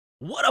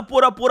What up,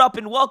 what up, what up,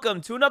 and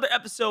welcome to another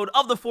episode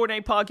of the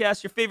Fortnite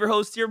Podcast. Your favorite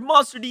host here,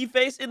 Monster D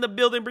Face, in the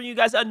building, bringing you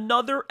guys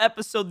another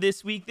episode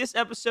this week. This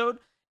episode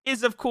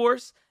is, of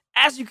course,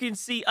 as you can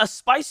see, a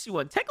spicy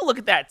one. Take a look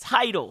at that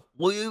title.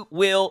 We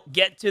will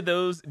get to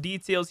those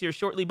details here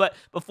shortly, but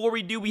before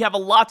we do, we have a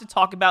lot to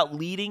talk about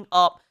leading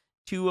up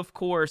to, of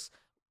course,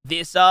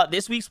 this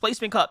week's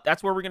Placement Cup.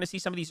 That's where we're going to see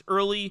some of these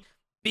early,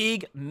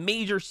 big,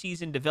 major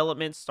season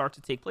developments start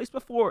to take place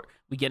before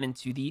we get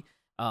into the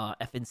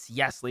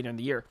FNCS later in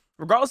the year.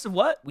 Regardless of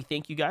what, we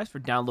thank you guys for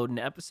downloading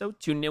the episode,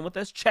 tuning in with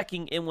us,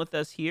 checking in with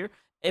us here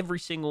every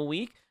single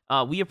week.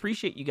 We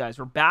appreciate you guys.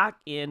 We're back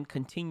and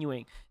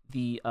continuing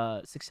the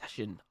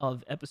succession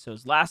of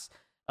episodes. Last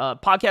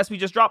podcast we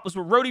just dropped was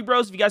with Rody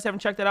Bros. If you guys haven't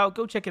checked that out,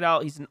 go check it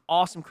out. He's an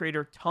awesome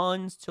creator.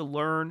 Tons to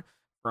learn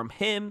from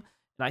him.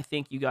 And I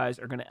think you guys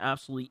are going to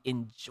absolutely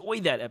enjoy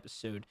that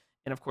episode.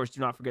 And of course, do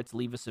not forget to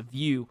leave us a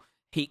view,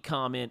 hate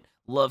comment,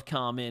 love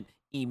comment,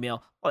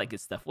 email, all that good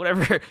stuff,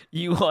 whatever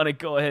you want to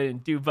go ahead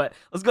and do. But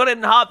let's go ahead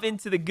and hop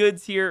into the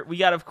goods here. We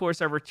got, of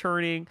course, our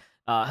returning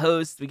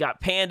host. We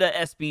got Panda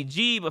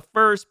SBG, but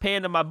first,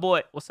 Panda, my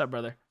boy, what's up,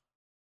 brother?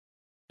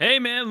 Hey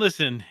man,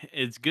 listen,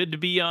 it's good to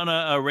be on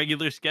a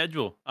regular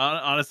schedule.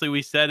 Honestly,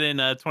 we said in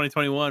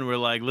 2021, we're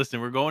like,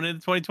 listen, we're going into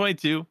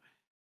 2022.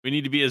 We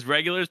need to be as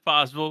regular as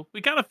possible.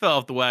 We kind of fell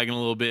off the wagon a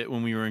little bit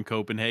when we were in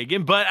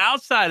Copenhagen, but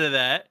outside of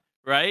that,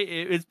 right,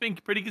 it's been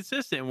pretty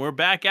consistent. We're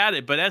back at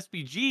it. But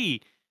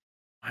SBG,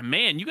 my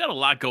man, you got a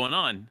lot going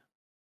on.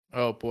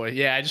 Oh boy,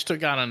 yeah! I just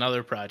took on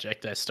another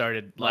project I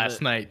started Love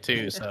last it. night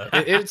too, so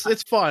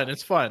it's fun.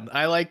 It's fun.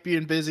 I like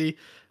being busy.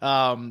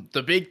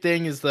 The big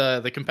thing is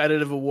the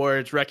competitive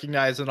awards,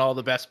 recognizing all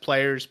the best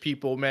players,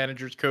 people,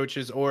 managers,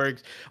 coaches,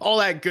 orgs, all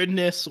that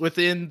goodness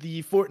within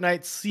the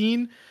Fortnite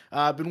scene.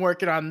 I've been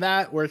working on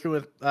that, working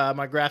with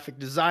my graphic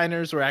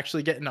designers. We're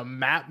actually getting a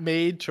map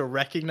made to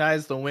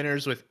recognize the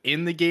winners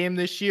within the game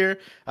this year.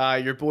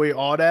 Your boy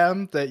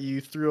Autumn that you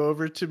threw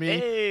over to me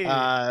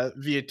Hey.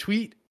 via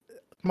tweet.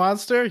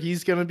 Monster,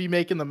 he's going to be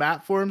making the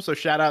map for him, so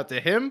shout out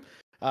to him.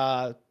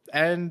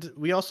 And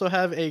we also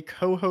have a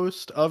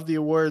co-host of the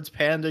awards,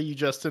 Panda. You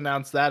just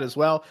announced that as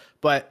well,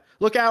 but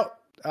look out,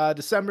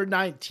 December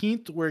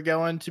 19th we're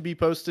going to be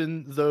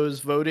posting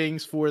those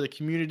votings for the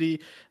community,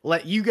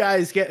 let you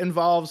guys get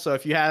involved. So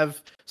if you have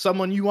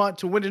someone you want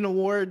to win an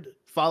award,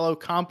 follow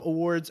Comp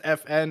Awards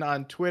FN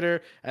on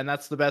Twitter, and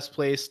that's the best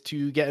place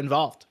to get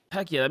involved.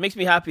 Heck yeah, that makes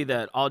me happy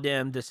that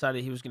Aldam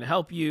decided he was going to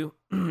help you.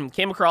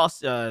 Came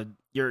across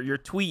your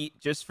tweet,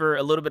 just for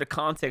a little bit of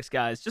context,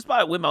 guys. Just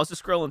by whim, I was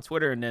just scrolling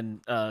Twitter, and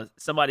then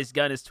somebody's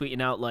gun is tweeting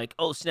out like,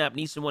 "Oh snap,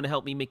 need someone to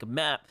help me make a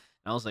map."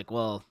 And I was like,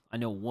 "Well, I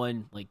know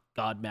one like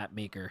god map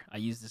maker. I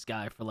use this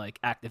guy for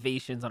like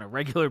activations on a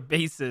regular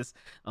basis."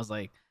 I was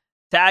like,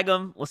 "Tag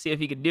him. We'll see if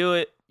he can do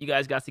it." You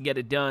guys got to get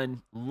it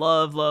done.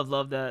 Love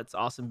that. It's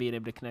awesome being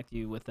able to connect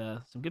you with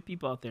some good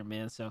people out there,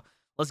 man. So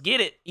let's get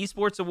it.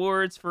 Esports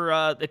Awards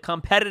for the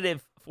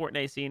competitive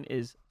Fortnite scene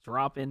is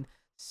dropping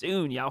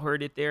soon. Y'all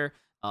heard it there.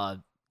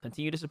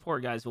 Continue to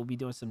support, guys. We'll be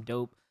doing some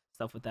dope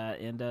stuff with that,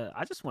 and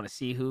I just want to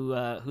see who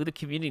the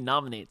community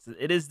nominates.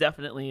 It is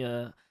definitely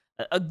a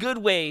good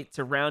way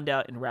to round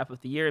out and wrap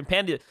up the year. And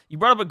Panda, you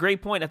brought up a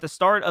great point. At the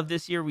start of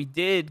this year, we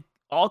did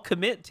all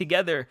commit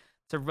together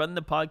to run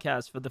the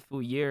podcast for the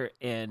full year,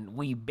 and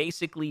we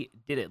basically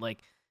did it.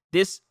 Like,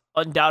 this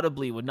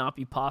undoubtedly would not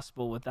be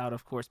possible without,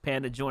 of course,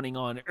 Panda joining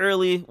on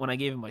early when I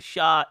gave him a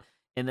shot,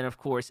 and then, of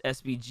course,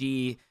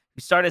 SBG,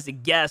 who started as a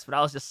guest, but I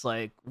was just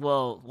like,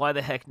 well, why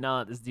the heck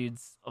not? This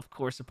dude's, of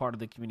course, a part of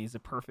the community. He's a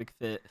perfect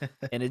fit.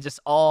 And it just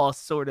all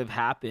sort of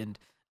happened.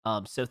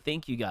 So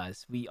thank you,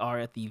 guys. We are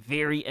at the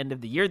very end of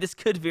the year. This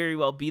could very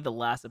well be the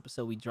last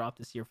episode we drop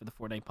this year for the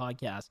Fortnite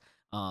Podcast.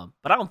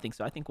 But I don't think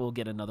so. I think we'll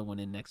get another one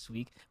in next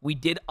week. We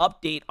did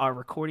update our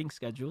recording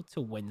schedule to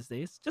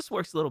Wednesdays. Just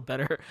works a little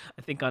better,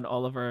 I think, on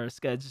all of our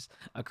schedules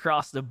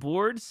across the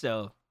board.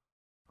 So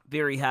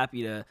very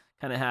happy to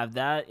kind of have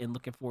that and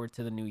looking forward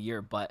to the new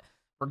year. But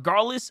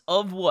regardless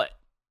of what,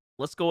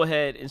 let's go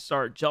ahead and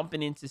start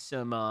jumping into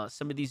some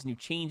of these new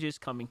changes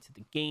coming to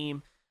the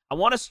game. I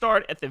want to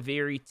start at the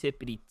very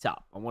tippity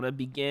top. I want to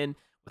begin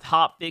with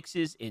hot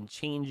fixes and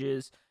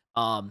changes.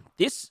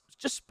 This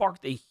just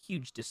sparked a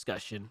huge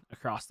discussion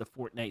across the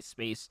Fortnite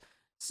space.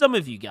 Some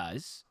of you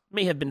guys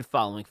may have been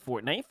following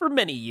Fortnite for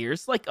many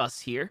years, like us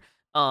here.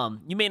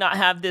 You may not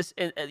have this,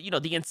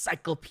 the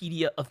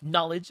encyclopedia of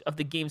knowledge of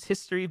the game's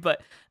history,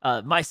 but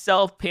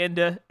myself,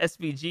 Panda,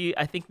 SVG,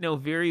 I think know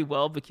very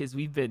well because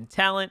we've been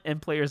talent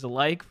and players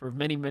alike for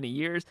many, many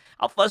years.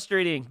 How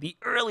frustrating the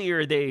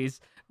earlier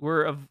days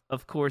were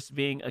of course,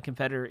 being a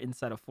competitor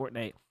inside of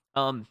Fortnite.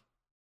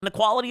 The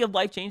quality of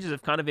life changes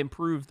have kind of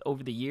improved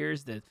over the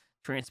years. The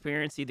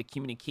transparency, the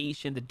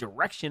communication, the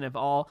direction of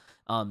all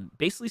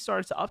basically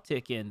started to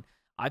uptick in.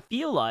 I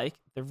feel like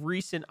the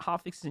recent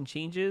hotfixes and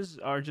changes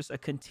are just a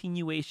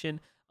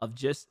continuation of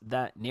just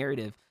that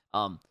narrative.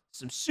 Some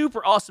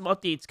super awesome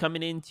updates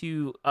coming in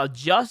to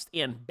adjust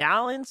and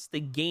balance the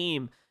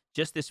game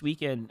just this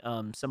weekend.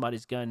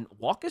 Somebody's gun.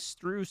 Walk us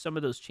through some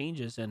of those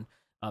changes and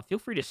feel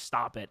free to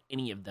stop at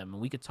any of them,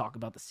 and we could talk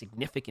about the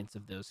significance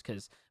of those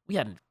because we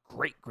had a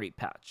great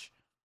patch.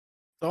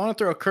 So I want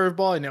to throw a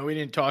curveball. I know we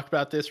didn't talk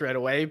about this right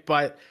away,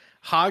 but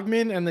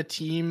Hogman and the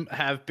team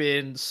have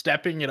been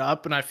stepping it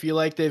up, and I feel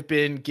like they've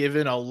been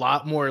given a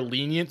lot more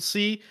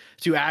leniency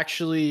to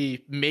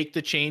actually make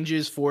the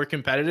changes for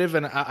competitive.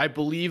 And I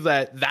believe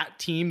that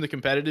team, the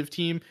competitive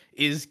team,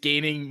 is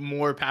gaining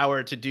more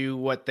power to do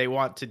what they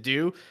want to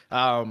do.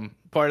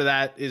 Part of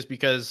that is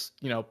because,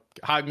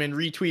 Hogman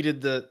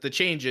retweeted the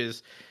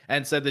changes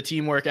and said the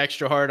team work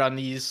extra hard on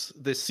this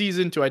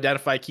season to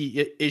identify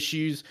key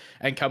issues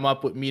and come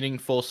up with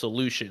meaningful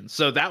solutions.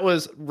 So that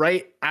was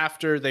right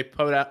after they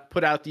put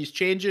out these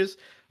changes.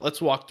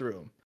 Let's walk through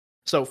them.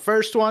 So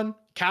first one,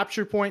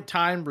 capture point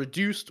time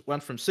reduced,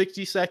 went from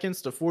 60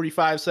 seconds to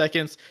 45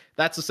 seconds.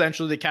 That's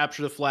essentially to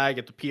capture the flag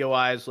at the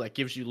POIs, like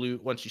gives you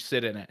loot once you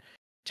sit in it.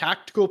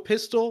 Tactical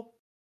pistol.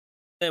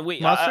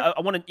 Wait, I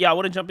want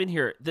to jump in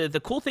here.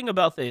 The cool thing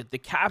about the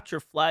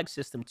capture flag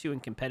system too in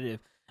competitive,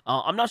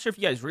 I'm not sure if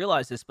you guys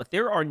realize this, but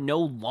there are no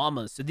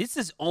llamas. So this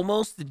is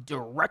almost the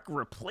direct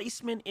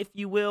replacement, if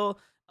you will,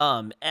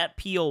 at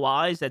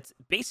POIs. That's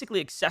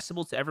basically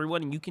accessible to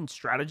everyone, and you can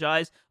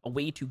strategize a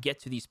way to get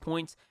to these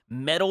points.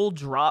 Metal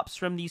drops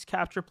from these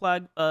capture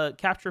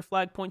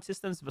flag point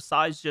systems,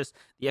 besides just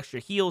the extra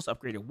heals,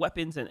 upgraded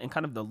weapons, and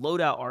kind of the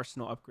loadout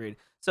arsenal upgrade.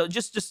 So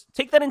just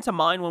take that into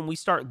mind when we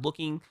start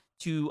looking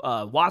to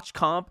watch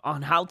comp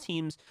on how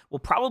teams will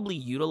probably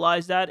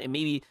utilize that, and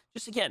maybe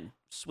just again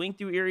swing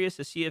through areas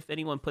to see if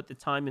anyone put the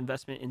time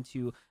investment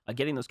into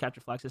getting those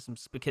capture flag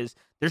systems, because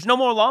there's no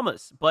more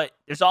llamas, but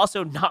there's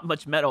also not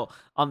much metal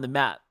on the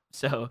map.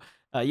 So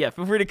yeah,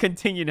 feel free to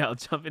continue now,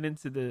 jumping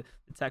into the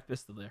tech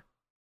pistol there.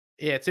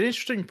 Yeah, it's an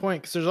interesting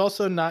point because there's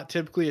also not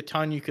typically a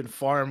ton you can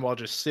farm while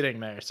just sitting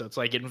there. So it's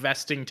like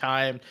investing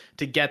time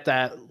to get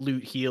that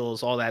loot,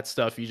 heals, all that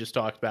stuff you just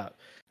talked about.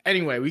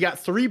 Anyway, we got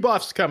 3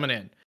 buffs coming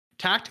in.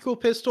 Tactical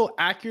pistol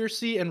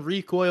accuracy and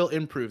recoil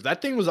improved.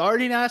 That thing was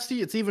already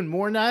nasty. It's even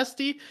more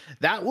nasty.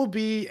 That will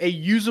be a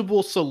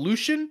usable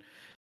solution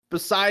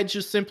besides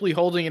just simply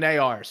holding an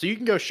AR. So you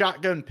can go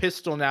shotgun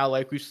pistol now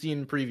like we've seen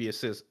in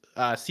previous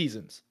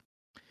seasons.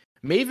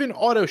 Maven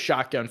auto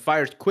shotgun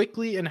fires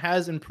quickly and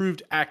has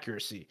improved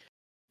accuracy.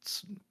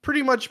 It's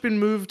pretty much been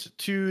moved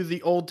to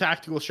the old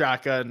tactical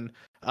shotgun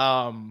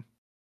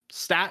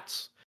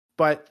stats,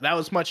 but that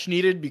was much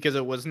needed because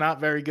it was not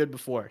very good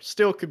before.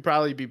 Still could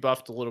probably be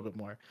buffed a little bit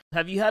more.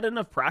 Have you had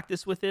enough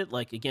practice with it,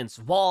 like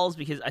against walls?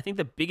 Because I think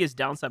the biggest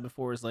downside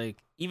before is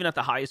like, even at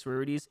the highest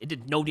rarities, it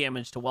did no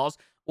damage to walls,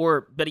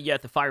 or better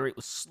yet, the fire rate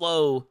was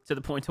slow to the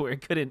point to where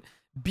it couldn't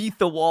beat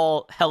the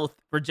wall health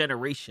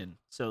regeneration.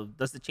 So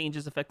does the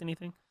changes affect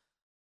anything?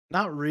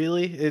 Not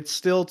really. It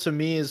still, to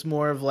me, is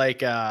more of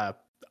like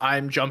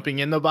I'm jumping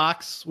in the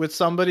box with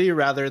somebody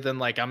rather than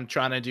like I'm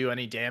trying to do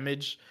any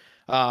damage.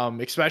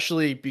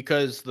 Especially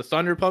because the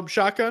Thunder Pump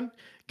shotgun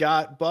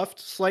got buffed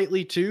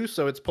slightly too,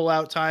 so its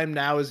pullout time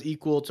now is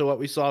equal to what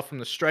we saw from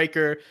the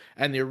Striker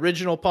and the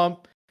original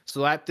pump.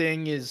 So that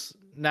thing is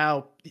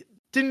now,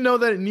 didn't know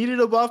that it needed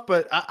a buff,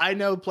 but I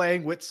know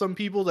playing with some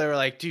people, they were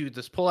like, dude,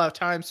 this pullout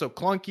time's so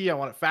clunky, I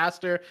want it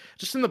faster.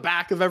 Just in the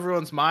back of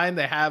everyone's mind,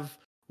 they have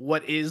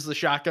what is the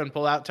shotgun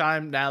pullout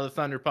time. Now the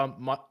Thunder Pump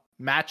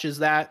matches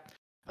that.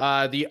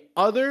 The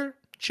other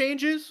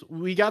changes,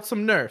 we got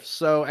some nerfs.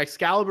 So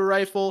Excalibur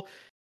rifle,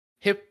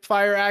 hip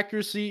fire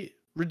accuracy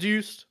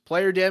reduced,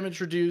 player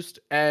damage reduced,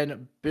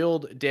 and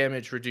build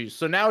damage reduced.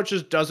 So now it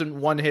just doesn't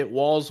one-hit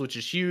walls, which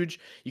is huge.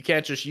 You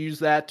can't just use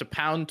that to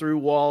pound through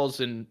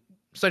walls and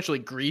essentially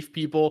grief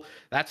people.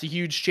 That's a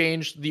huge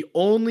change. The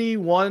only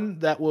one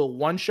that will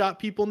one-shot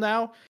people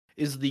now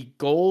is the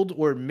gold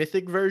or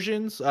mythic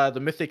versions. The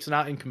mythic's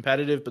not in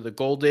competitive, but the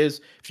gold is.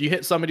 If you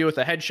hit somebody with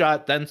a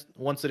headshot, then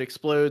once it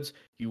explodes,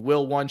 you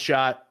will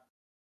one-shot.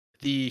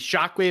 The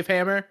shockwave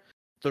hammer,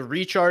 the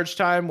recharge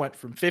time went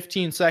from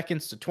 15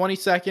 seconds to 20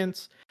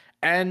 seconds.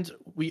 And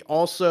we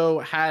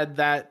also had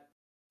that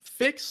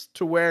fix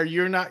to where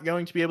you're not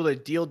going to be able to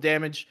deal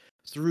damage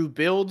through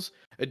builds.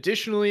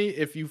 Additionally,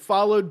 if you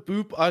followed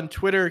Boop on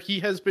Twitter,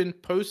 he has been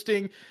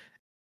posting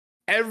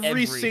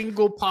every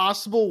single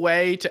possible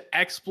way to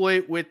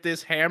exploit with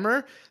this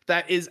hammer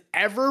that is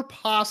ever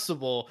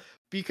possible,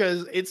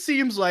 because it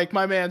seems like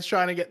my man's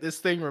trying to get this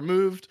thing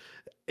removed,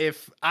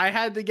 if I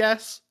had to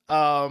guess.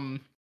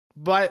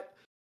 But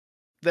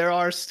there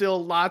are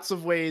still lots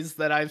of ways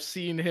that I've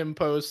seen him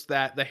post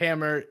that the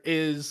hammer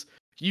is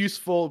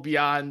useful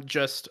beyond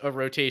just a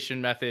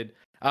rotation method.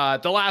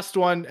 The last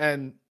one,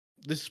 and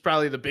this is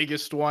probably the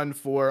biggest one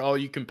for all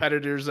you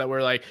competitors that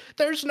were like,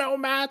 there's no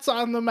mats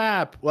on the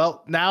map.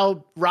 Well,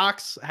 now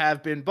rocks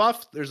have been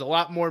buffed. There's a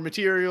lot more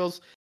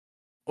materials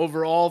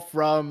overall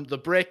from the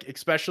brick,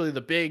 especially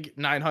the big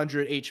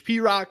 900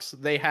 HP rocks.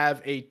 They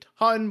have a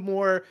ton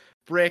more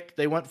brick.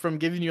 They went from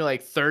giving you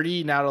like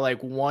 30 now to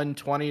like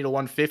 120 to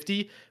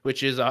 150,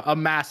 which is a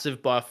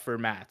massive buff for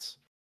mats.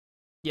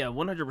 Yeah,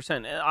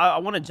 100%. I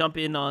want to jump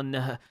in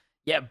on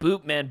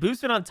Boop, man.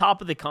 Boop's been on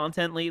top of the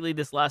content lately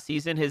this last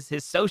season. His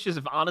socials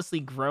have honestly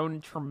grown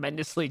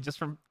tremendously just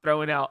from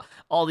throwing out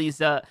all these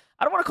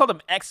I don't want to call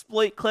them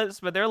exploit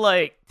clips, but they're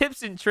like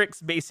tips and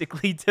tricks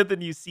basically to the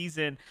new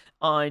season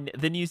on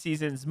the new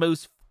season's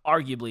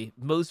arguably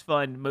most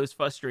fun, most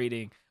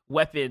frustrating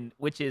weapon,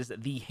 which is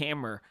the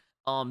hammer.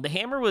 The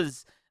hammer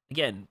was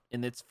again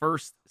in its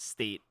first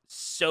state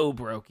so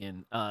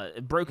broken.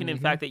 Broken in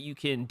fact that you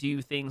can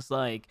do things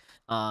like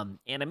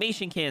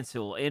animation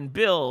cancel and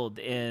build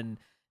and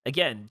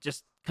again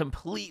just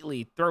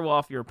completely throw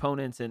off your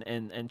opponents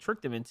and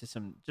trick them into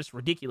some just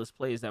ridiculous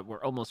plays that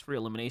were almost free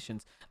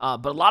eliminations.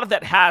 But a lot of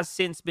that has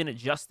since been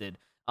adjusted.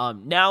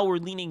 Now we're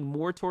leaning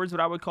more towards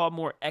what I would call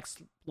more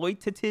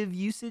exploitative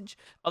usage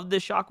of the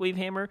Shockwave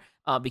Hammer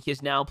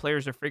because now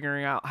players are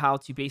figuring out how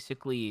to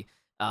basically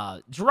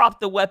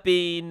drop the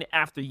weapon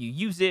after you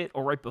use it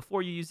or right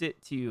before you use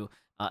it to,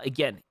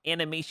 again,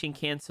 animation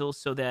cancel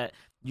so that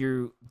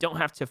you don't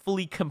have to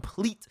fully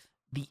complete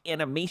the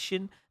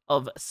animation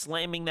of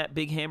slamming that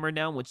big hammer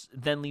down, which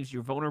then leaves you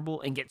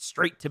vulnerable and get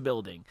straight to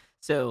building.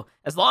 So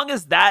as long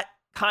as that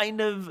kind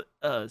of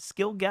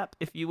skill gap,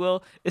 if you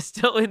will, is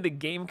still in the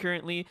game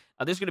currently,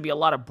 there's going to be a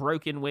lot of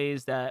broken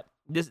ways that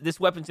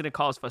this weapon's going to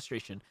cause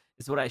frustration,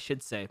 is what I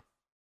should say,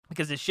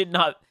 because it should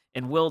not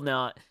and will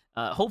not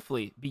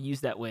hopefully be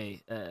used that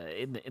way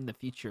in the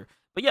future.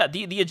 But yeah,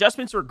 the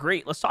adjustments were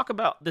great. Let's talk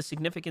about the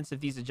significance of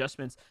these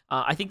adjustments.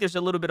 I think there's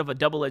a little bit of a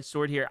double-edged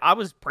sword here. I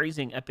was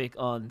praising Epic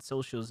on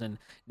socials, and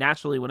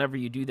naturally, whenever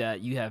you do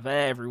that, you have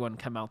everyone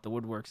come out the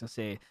woodworks and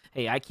say,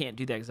 "Hey, I can't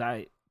do that because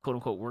I quote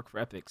unquote work for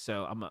Epic,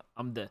 so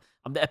I'm the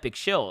Epic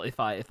shill if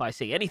I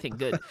say anything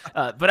good."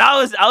 But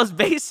I was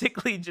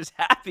basically just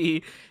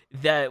happy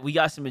that we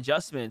got some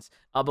adjustments.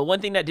 But one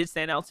thing that did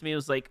stand out to me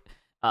was like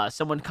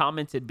someone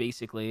commented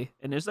basically,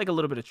 and there's like a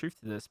little bit of truth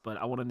to this, but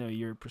I want to know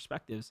your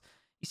perspectives.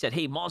 He said,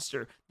 "Hey,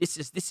 Monster, this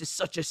is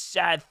such a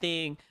sad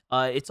thing.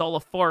 It's all a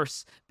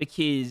farce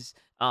because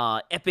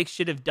Epic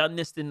should have done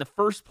this in the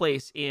first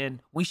place,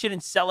 and we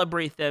shouldn't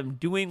celebrate them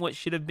doing what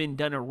should have been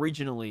done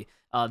originally.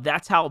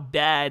 That's how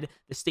bad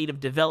the state of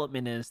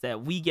development is,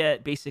 that we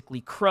get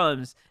basically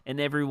crumbs and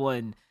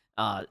everyone,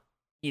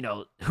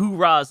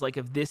 hoorahs like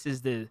if this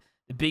is the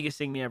biggest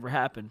thing that ever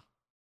happened."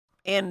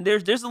 And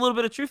there's a little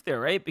bit of truth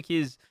there, right?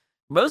 Because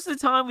most of the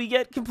time we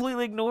get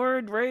completely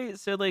ignored, right?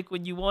 So like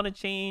when you want to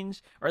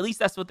change, or at least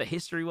that's what the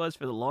history was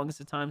for the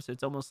longest of time. So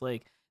it's almost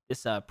like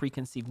this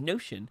preconceived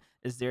notion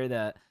is there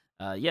that,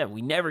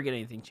 we never get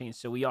anything changed.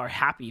 So we are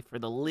happy for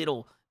the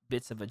little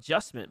bits of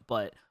adjustment.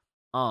 But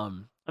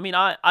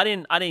I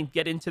didn't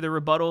get into the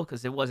rebuttal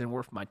because it wasn't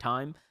worth my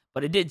time.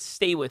 But it did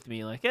stay with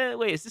me. Like, hey,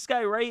 wait, is this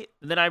guy right?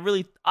 And then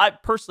I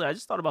personally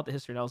just thought about the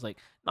history and I was like,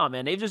 nah,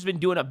 man, they've just been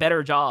doing a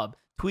better job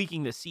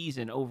tweaking the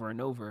season over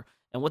and over.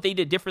 And what they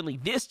did differently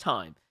this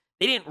time,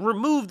 they didn't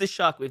remove the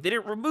Shockwave. They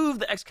didn't remove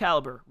the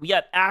Excalibur. We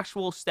got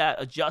actual stat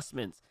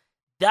adjustments.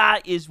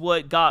 That is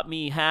what got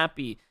me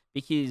happy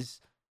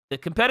because the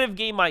competitive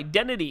game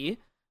identity,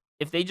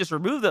 if they just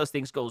remove those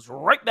things, goes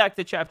right back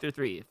to Chapter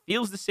 3. It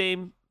feels the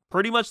same,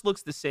 pretty much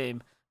looks the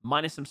same,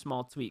 minus some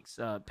small tweaks.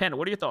 Panda,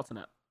 what are your thoughts on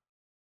that?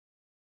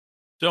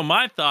 So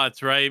my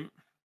thoughts, right,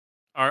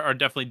 are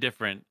definitely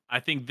different. I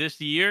think this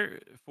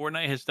year,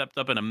 Fortnite has stepped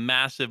up in a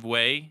massive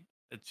way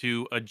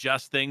to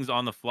adjust things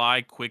on the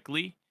fly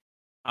quickly.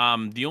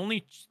 The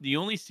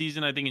only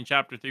season I think in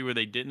Chapter 3 where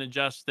they didn't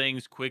adjust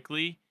things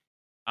quickly,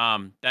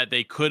 that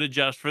they could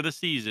adjust for the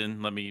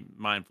season, let me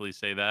mindfully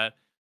say that,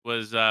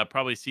 was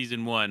probably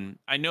Season 1.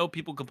 I know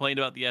people complained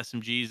about the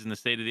SMGs and the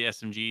state of the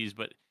SMGs,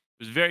 but it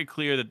was very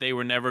clear that they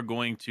were never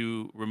going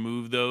to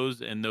remove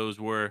those, and those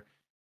were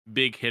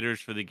big hitters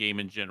for the game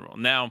in general.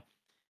 Now,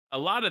 a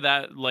lot of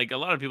that, like a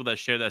lot of people that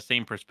share that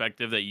same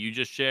perspective that you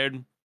just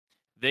shared,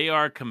 they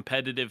are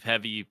competitive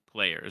heavy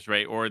players,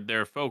 right? Or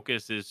their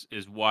focus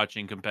is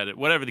watching competitive,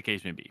 whatever the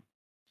case may be.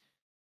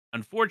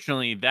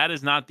 Unfortunately, that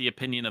is not the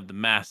opinion of the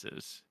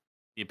masses.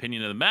 The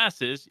opinion of the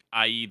masses,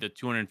 i.e. the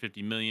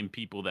 250 million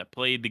people that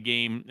played the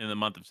game in the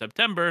month of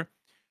September,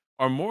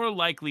 are more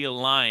likely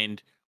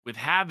aligned with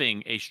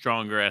having a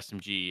stronger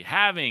SMG,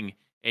 having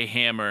a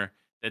hammer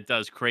that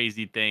does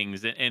crazy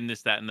things and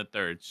this, that, and the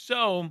third.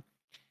 So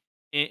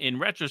in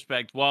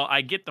retrospect, while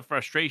I get the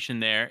frustration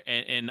there,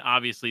 and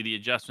obviously the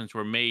adjustments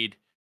were made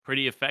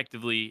pretty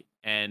effectively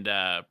and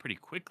pretty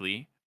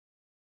quickly,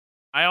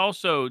 I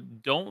also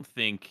don't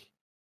think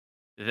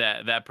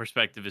that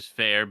perspective is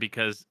fair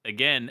because,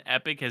 again,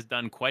 Epic has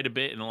done quite a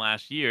bit in the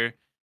last year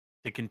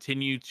to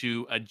continue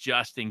to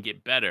adjust and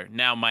get better.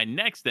 Now, my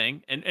next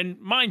thing, and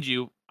mind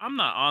you, I'm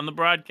not on the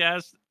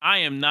broadcast. I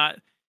am not,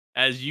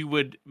 as you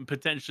would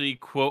potentially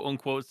quote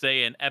unquote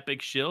say, an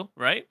Epic shill,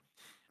 right?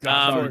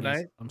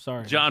 Fortnite. I'm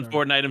sorry. John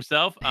Fortnite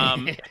himself.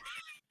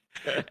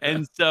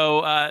 And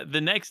so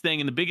the next thing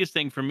and the biggest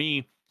thing for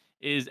me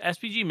is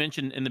SPG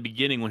mentioned in the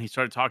beginning when he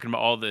started talking about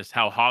all this,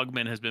 how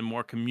Hogman has been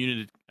more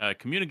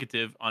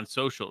communicative on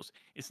socials.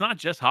 It's not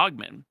just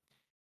Hogman.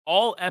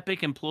 All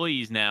Epic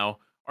employees now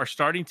are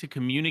starting to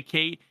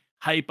communicate,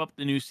 hype up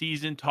the new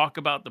season, talk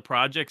about the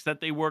projects that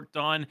they worked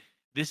on.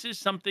 This is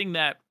something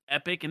that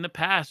Epic in the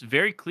past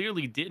very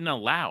clearly didn't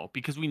allow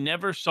because we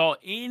never saw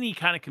any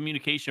kind of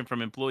communication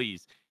from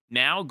employees.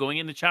 Now, going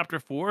into Chapter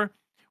 4,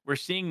 we're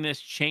seeing this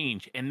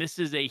change, and this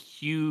is a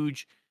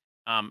huge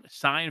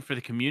sign for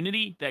the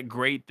community that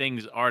great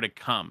things are to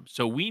come.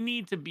 So we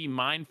need to be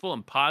mindful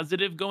and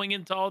positive going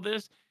into all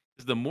this,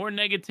 because the more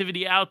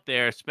negativity out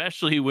there,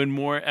 especially when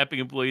more Epic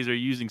employees are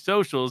using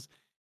socials,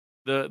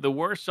 the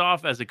worse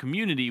off as a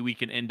community we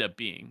can end up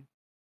being.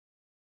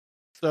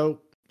 So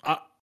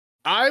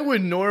I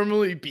would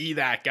normally be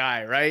that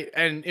guy, right?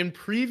 And in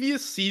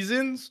previous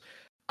seasons,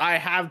 I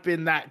have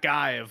been that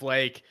guy of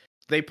like,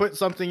 they put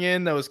something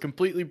in that was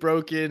completely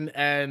broken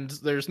and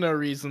there's no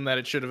reason that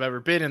it should have ever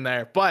been in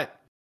there. But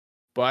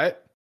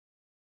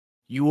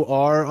you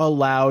are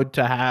allowed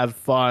to have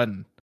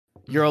fun.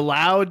 You're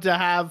allowed to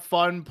have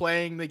fun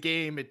playing the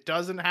game. It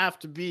doesn't have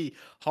to be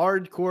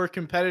hardcore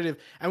competitive.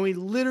 And we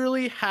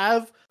literally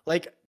have,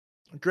 like,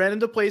 granted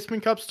the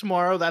placement cups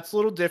tomorrow, that's a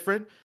little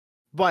different,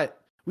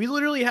 but we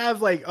literally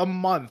have like a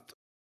month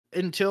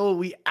until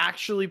we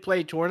actually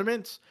play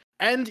tournaments.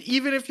 And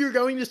even if you're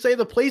going to say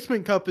the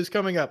placement cup is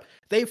coming up,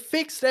 they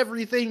fixed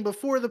everything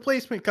before the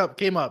placement cup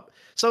came up.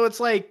 So it's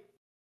like,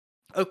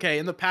 okay,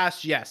 in the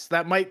past, yes,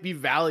 that might be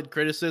valid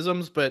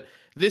criticisms, but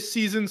this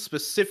season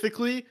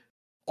specifically,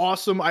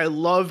 awesome. I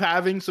love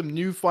having some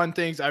new fun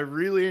things. I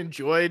really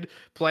enjoyed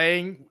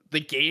playing the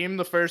game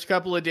the first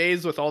couple of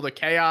days with all the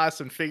chaos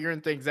and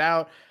figuring things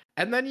out.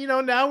 And then,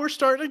 now we're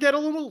starting to get a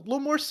little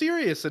more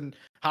serious, and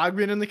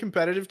Hogman and the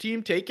competitive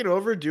team taking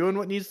over, doing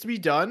what needs to be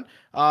done.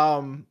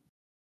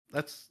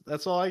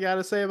 That's all I got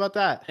to say about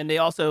that. And they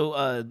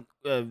also,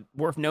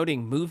 worth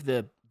noting, moved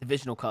the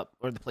Divisional Cup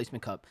or the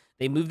Placement Cup.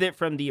 They moved it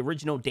from the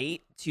original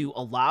date to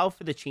allow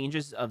for the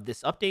changes of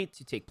this update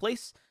to take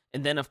place,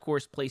 and then, of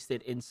course, placed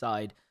it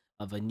inside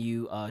of a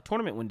new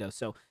tournament window.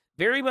 So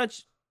very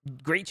much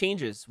great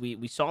changes.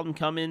 We saw them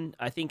coming.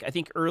 I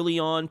think early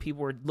on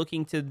people were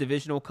looking to the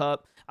Divisional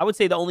Cup. I would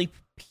say the only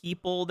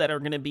people that are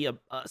going to be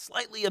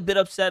slightly a bit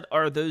upset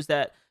are those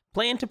that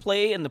plan to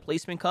play in the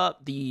Placement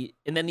Cup.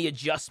 And then the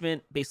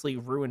adjustment basically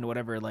ruined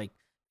whatever like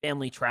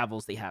family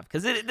travels they have,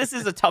 because this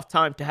is a tough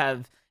time to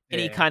have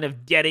any kind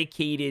of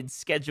dedicated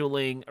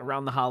scheduling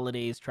around the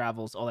holidays,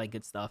 travels, all that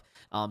good stuff.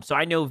 So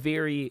I know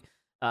very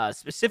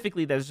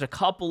specifically there's a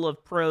couple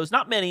of pros,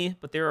 not many,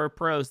 but there are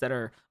pros that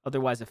are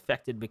otherwise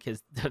affected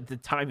because the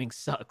timing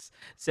sucks.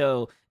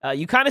 So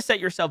you kind of set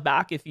yourself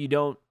back if you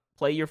don't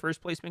play your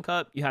first placement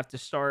cup. You have to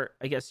start,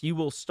 I guess you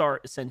will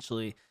start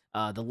essentially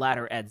the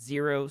ladder at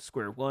 0,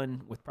 square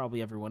one, with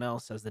probably everyone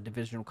else as the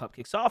divisional cup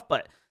kicks off.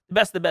 But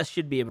the best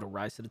should be able to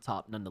rise to the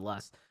top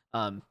nonetheless.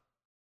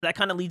 That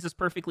kind of leads us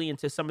perfectly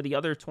into some of the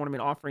other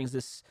tournament offerings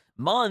this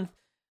month.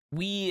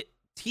 We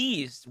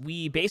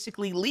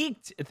basically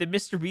leaked the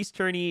Mr. Beast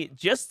tourney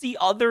just the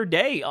other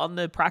day on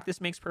the Practice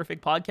Makes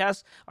Perfect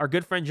podcast. Our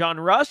good friend John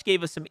Rush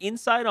gave us some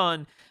insight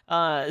on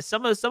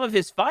some of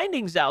his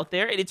findings out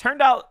there, and it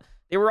turned out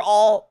they were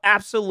all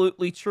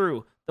absolutely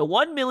true. The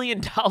 $1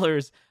 million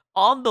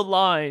on the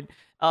line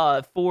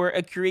for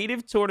a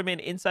creative tournament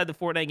inside the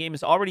Fortnite game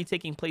is already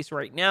taking place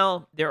right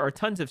now. There are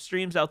tons of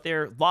streams out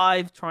there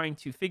live trying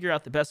to figure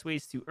out the best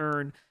ways to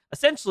earn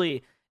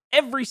essentially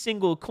every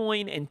single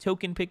coin and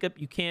token pickup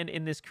you can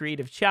in this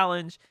creative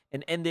challenge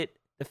and end it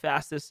the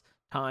fastest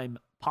time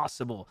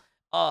possible.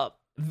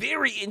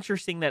 Very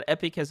interesting that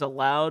Epic has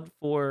allowed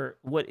for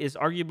what is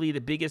arguably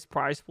the biggest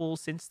prize pool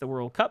since the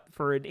World Cup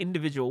for an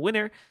individual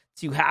winner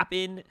to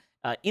happen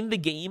in the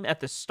game at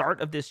the start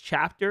of this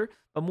chapter.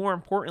 But more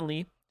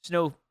importantly, there's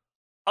no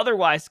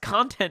otherwise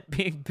content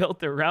being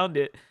built around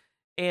it.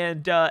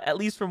 And at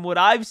least from what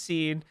I've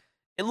seen,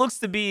 it looks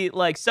to be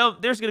like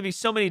there's going to be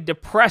so many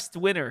depressed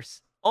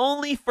winners.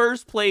 Only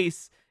first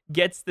place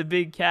gets the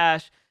big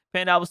cash.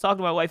 Panda, I was talking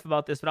to my wife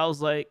about this, but I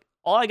was like,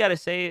 all I got to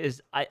say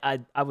is I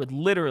would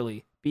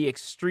literally be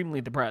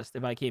extremely depressed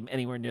if I came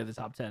anywhere near the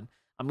top 10.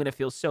 I'm going to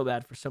feel so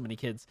bad for so many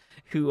kids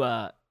who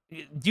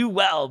do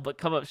well but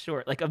come up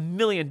short. Like $1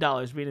 million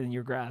being in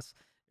your grass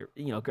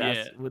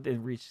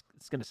within reach.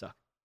 It's going to suck.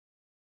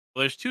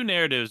 Well, there's two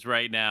narratives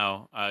right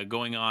now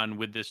going on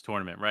with this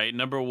tournament, right?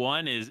 Number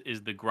one is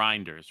the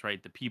grinders,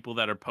 right? The people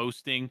that are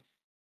posting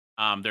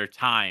their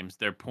times,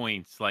 their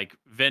points. Like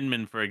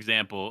Venman, for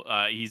example,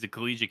 he's a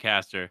collegiate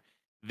caster.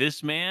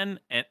 This man,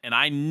 and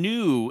I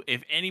knew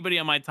if anybody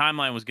on my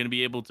timeline was going to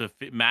be able to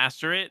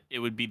master it, it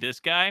would be this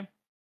guy.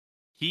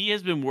 He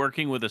has been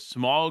working with a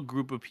small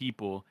group of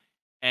people,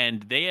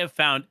 and they have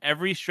found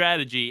every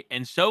strategy.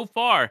 And so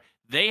far,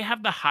 they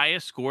have the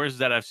highest scores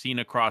that I've seen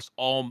across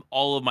all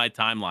of my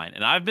timeline.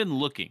 And I've been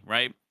looking,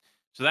 right?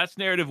 So that's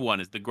narrative one,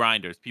 is the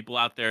grinders. People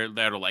out there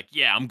that are like,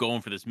 yeah, I'm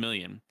going for this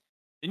million.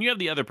 Then you have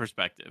the other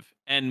perspective.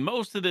 And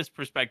most of this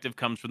perspective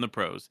comes from the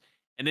pros.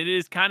 And it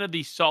is kind of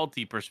the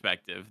salty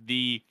perspective.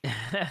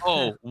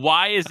 Oh,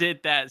 why is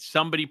it that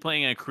somebody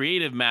playing a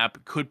creative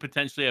map could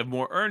potentially have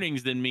more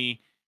earnings than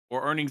me,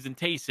 or earnings than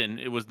Tayson?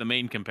 It was the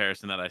main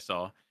comparison that I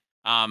saw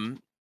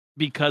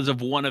because of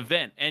one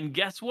event. And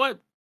guess what?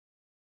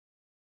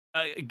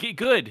 Get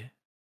good.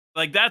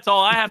 Like, that's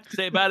all I have to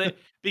say about it.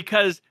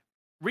 Because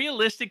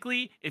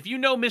realistically, if you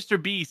know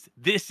Mr. Beast,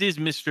 this is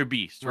Mr.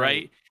 Beast,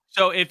 right?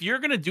 So if you're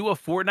going to do a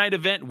Fortnite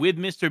event with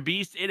Mr.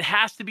 Beast, it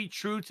has to be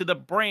true to the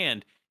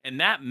brand. And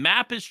that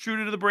map is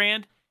true to the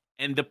brand,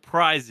 and the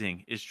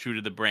prizing is true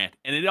to the brand.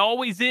 And it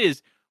always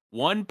is.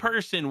 One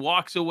person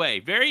walks away.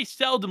 Very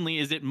seldomly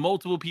is it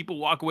multiple people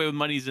walk away with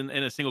monies in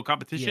a single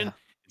competition. Yeah.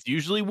 It's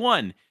usually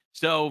one.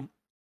 So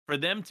for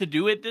them to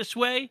do it this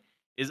way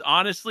is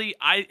honestly,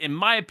 in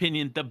my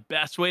opinion, the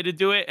best way to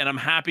do it. And I'm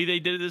happy they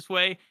did it this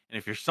way. And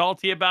if you're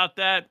salty about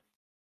that,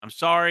 I'm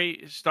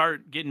sorry.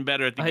 Start getting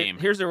better at the game.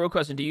 Here's a real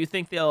question: Do you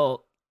think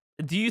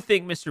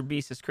Mr.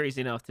 Beast is crazy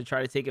enough to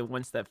try to take it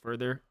one step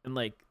further? And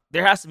like,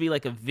 there has to be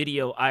like a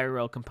video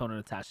IRL component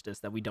attached to this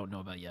that we don't know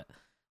about yet.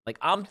 Like,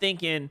 I'm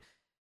thinking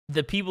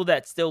the people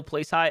that still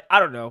place high, I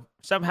don't know,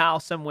 somehow,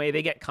 some way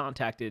they get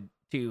contacted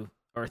to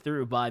or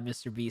through by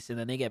Mr. Beast, and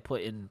then they get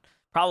put in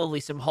probably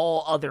some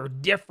whole other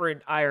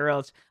different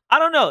IRLs. I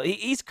don't know.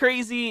 He's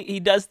crazy. He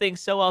does things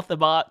so off the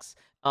box.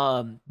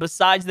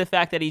 Besides the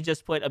fact that he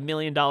just put $1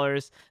 million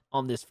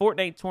on this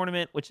Fortnite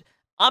tournament, which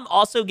I'm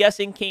also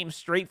guessing came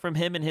straight from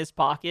him in his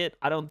pocket.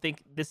 I don't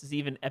think this is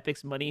even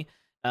Epic's money.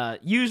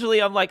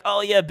 Usually I'm like,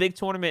 oh yeah, big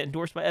tournament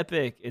endorsed by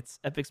Epic. It's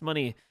Epic's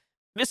money.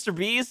 Mr.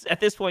 Beast, at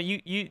this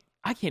point,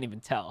 I can't even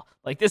tell.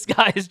 Like, this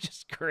guy is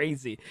just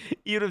crazy.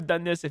 You'd have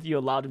done this if you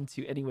allowed him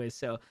to anyway.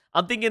 So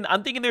I'm thinking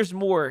there's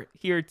more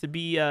here to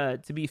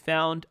be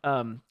found.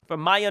 From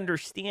my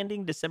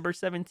understanding, December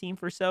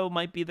 17th or so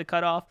might be the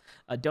cutoff.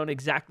 I don't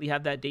exactly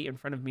have that date in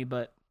front of me,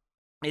 but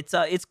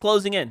it's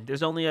closing in.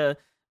 There's only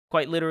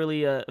quite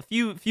literally a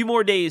few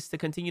more days to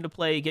continue to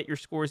play, get your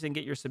scores in,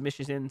 get your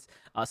submissions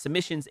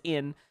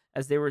in,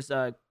 as there was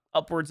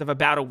upwards of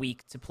about a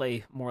week to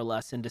play, more or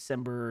less. In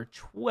December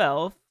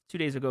 12th, 2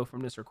 days ago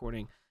from this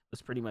recording,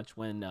 was pretty much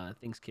when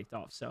things kicked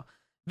off. So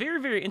very,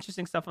 very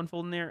interesting stuff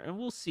unfolding there, and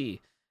we'll see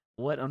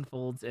what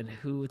unfolds and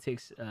who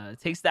takes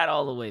that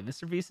all away.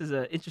 Mr. Beast is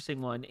an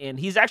interesting one, and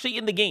he's actually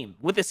in the game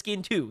with a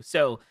skin too.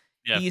 So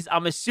yeah.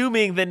 I'm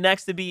assuming, the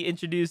next to be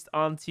introduced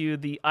onto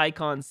the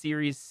Icon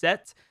series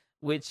set,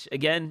 which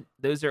again,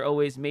 those are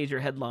always major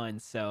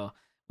headlines. So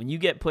when you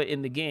get put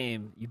in the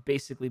game, you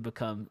basically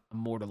become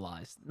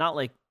immortalized. Not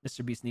like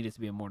Mr. Beast needed to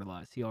be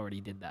immortalized. He already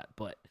did that,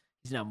 but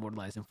he's now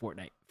immortalized in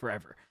Fortnite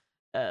forever.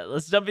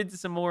 Let's jump into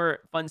some more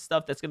fun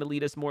stuff that's going to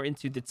lead us more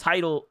into the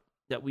title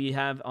that we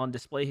have on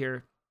display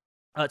here.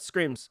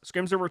 Scrims.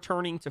 Scrims are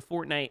returning to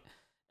Fortnite.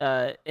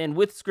 And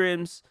with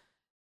Scrims,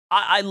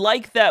 I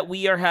like that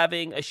we are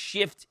having a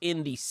shift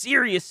in the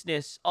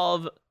seriousness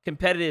of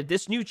competitive.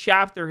 This new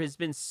chapter has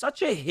been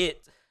such a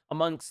hit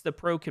amongst the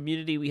pro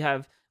community. We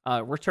have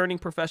returning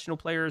professional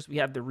players. We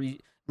have the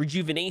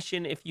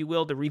rejuvenation, if you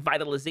will, the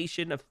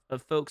revitalization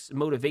of folks'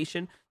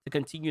 motivation to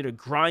continue to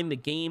grind the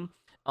game.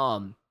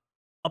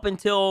 Up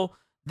until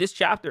this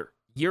chapter,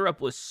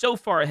 Europe was so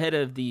far ahead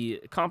of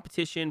the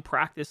competition,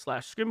 practice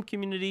 / scrim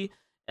community.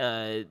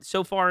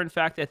 So far, in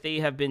fact, that they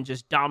have been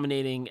just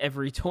dominating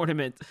every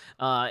tournament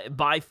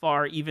by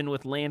far, even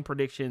with land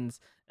predictions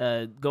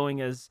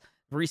going as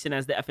recent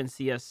as the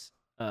FNCS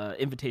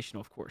Invitational,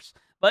 of course.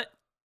 But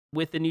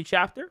with the new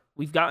chapter,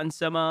 we've gotten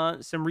some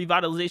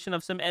revitalization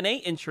of some NA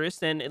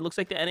interest, and it looks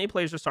like the NA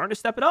players are starting to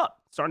step it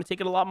up, starting to take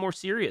it a lot more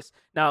serious.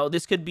 Now,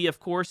 this could be, of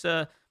course,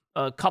 a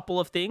couple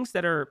of things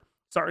that are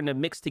starting to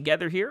mix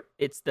together here.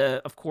 It's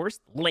of course,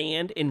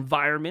 land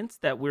environment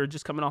that we're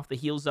just coming off the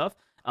heels of.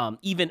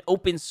 Even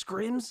Open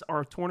Scrims,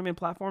 our tournament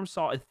platform,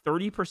 saw a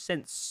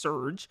 30%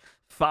 surge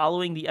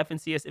following the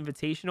FNCS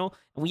Invitational,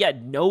 and we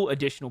had no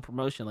additional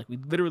promotion. Like, we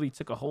literally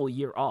took a whole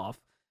year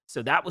off.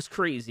 So that was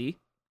crazy.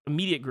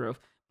 Immediate growth.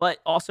 But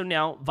also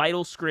now,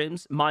 Vital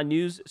Scrims, my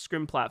news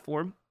scrim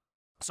platform,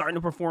 starting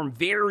to perform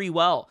very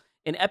well.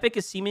 And Epic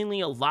is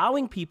seemingly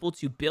allowing people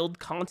to build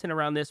content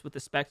around this with the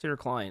Spectator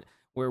client,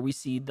 where we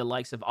see the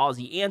likes of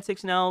Aussie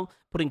Antics now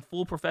putting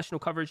full professional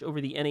coverage over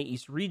the NA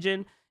East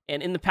region.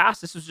 And in the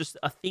past, this was just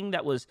a thing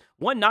that was,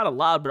 one, not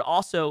allowed, but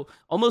also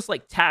almost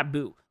like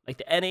taboo. Like,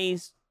 the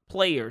NA's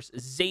players,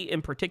 Zate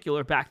in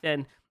particular, back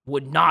then,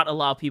 would not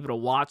allow people to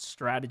watch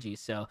strategy.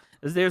 So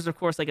there's, of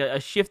course, like a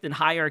shift in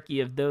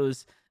hierarchy of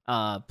those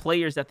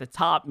players at the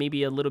top,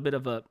 maybe a little bit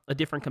of a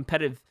different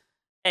competitive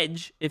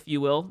edge, if you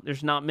will.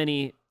 There's not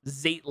many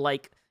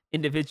Zate-like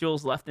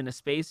individuals left in a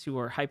space who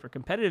are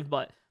hyper-competitive,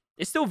 but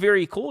it's still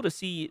very cool to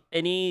see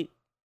any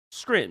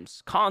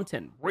scrims,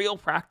 content, real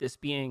practice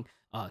being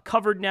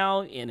covered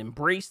now and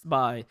embraced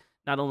by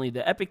not only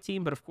the Epic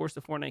team, but of course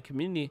the Fortnite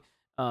community.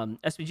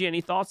 SPG,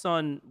 any thoughts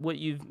on what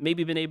you've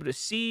maybe been able to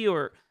see,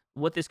 or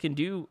what this can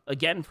do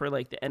again for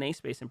like the NA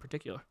space in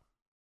particular?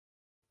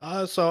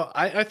 So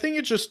I think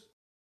it just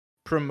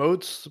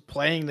promotes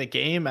playing the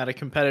game at a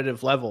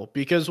competitive level,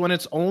 because when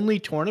it's only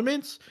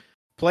tournaments,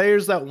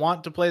 players that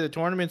want to play the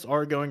tournaments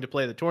are going to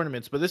play the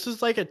tournaments. But this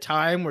is like a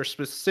time where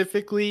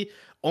specifically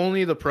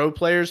only the pro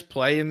players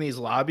play in these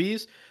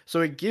lobbies.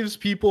 So it gives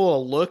people a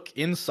look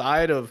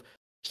inside of,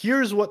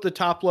 here's what the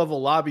top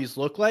level lobbies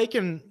look like.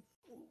 And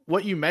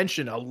what you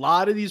mentioned, a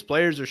lot of these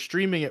players are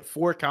streaming it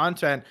for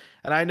content.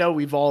 And I know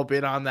we've all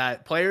been on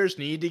that players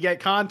need to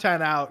get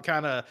content out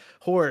kind of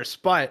horse,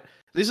 but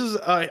this is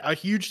a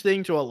huge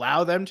thing to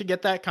allow them to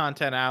get that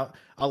content out,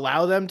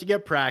 allow them to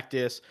get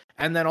practice,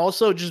 and then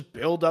also just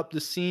build up the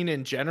scene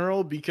in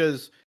general,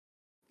 because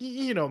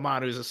you know,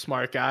 Manu's a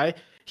smart guy.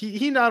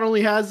 He not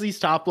only has these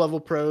top level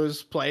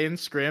pros playing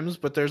scrims,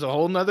 but there's a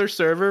whole nother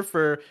server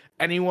for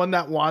anyone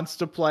that wants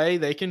to play.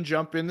 They can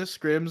jump into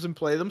scrims and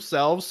play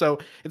themselves. So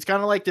it's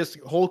kind of like this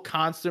whole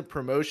constant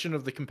promotion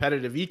of the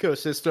competitive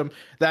ecosystem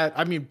that,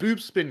 I mean,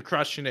 Boop's been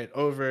crushing it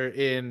over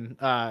in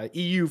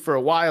EU for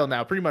a while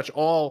now, pretty much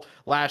all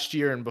last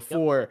year and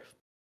before. Yep.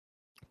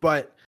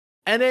 But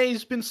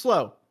NA's been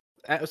slow.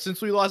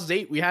 Since we lost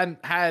Zate, we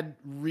hadn't had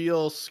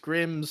real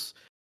scrims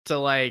to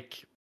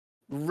like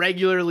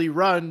regularly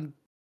run.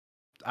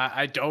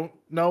 I don't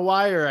know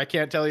why, or I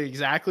can't tell you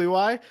exactly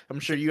why. I'm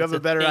sure you have a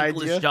better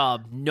idea.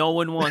 Job. No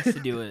one wants to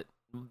do it.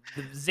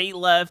 Zate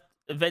left.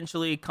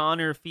 Eventually,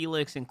 Connor,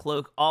 Felix, and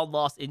Cloak all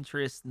lost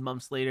interest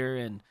months later,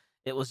 and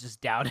it was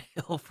just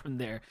downhill from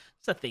there.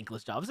 It's a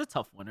thankless job. It's a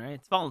tough one, right?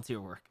 It's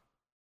volunteer work.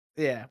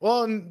 Yeah,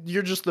 well, and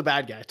you're just the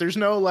bad guy. There's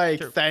no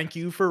like, thank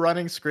you for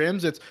running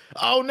scrims. It's,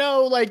 oh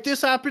no, like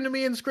this happened to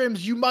me in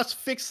scrims. You must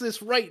fix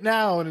this right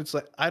now. And it's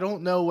like, I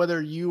don't know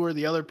whether you or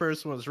the other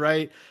person was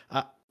right.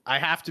 I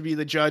have to be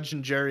the judge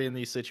and jury in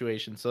these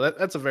situations. So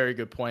that's a very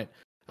good point.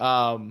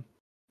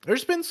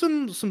 There's been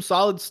some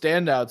solid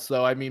standouts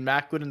though. I mean,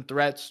 Macwood and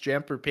Threats,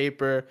 Jamper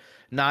Paper,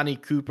 Nani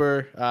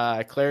Cooper,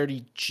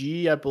 Clarity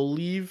G, I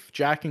believe,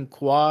 Jack and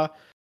Qua.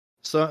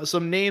 So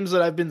some names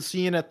that I've been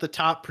seeing at the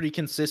top pretty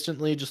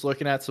consistently, just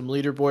looking at some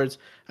leaderboards.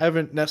 I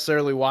haven't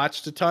necessarily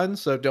watched a ton,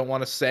 so don't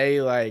want to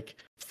say like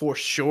for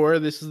sure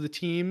this is the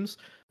teams,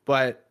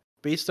 but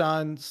based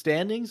on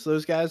standings,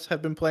 those guys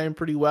have been playing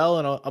pretty well,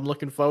 and I'm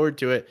looking forward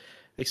to it,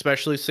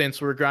 especially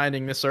since we're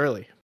grinding this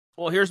early.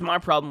 Well, here's my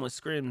problem with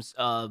scrims.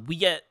 We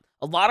get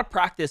a lot of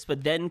practice,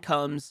 but then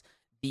comes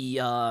the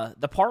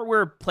part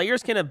where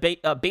players can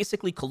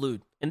basically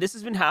collude, and this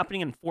has been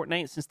happening in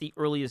Fortnite since the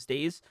earliest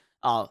days.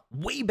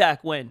 Way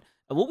back when.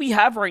 What we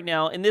have right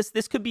now, and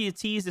this could be a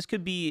tease, this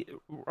could be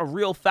a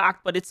real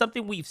fact, but it's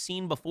something we've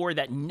seen before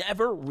that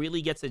never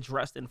really gets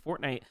addressed in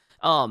Fortnite.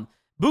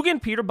 Booga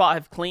and Peterbot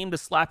have claimed the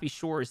Slappy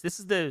Shores. This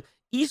is the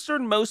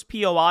easternmost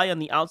POI on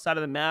the outside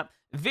of the map.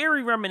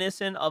 Very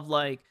reminiscent of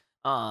like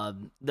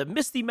the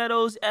Misty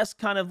Meadows-esque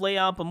kind of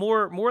layout, but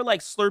more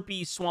like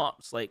Slurpy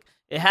swamps. Like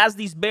it has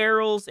these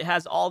barrels, it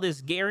has all this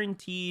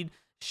guaranteed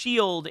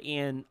shield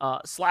and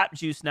slap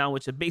juice now,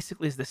 which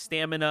basically is the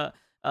stamina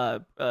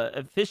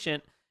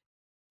efficient.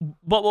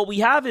 But what we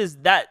have is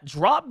that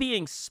drop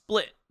being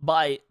split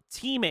by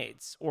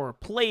teammates or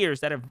players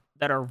that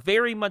are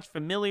very much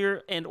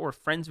familiar and or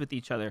friends with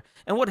each other.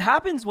 And what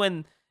happens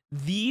when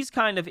these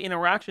kind of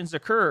interactions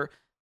occur,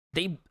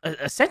 they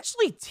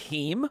essentially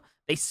team,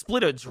 they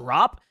split a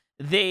drop,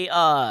 they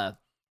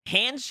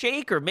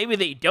handshake, or maybe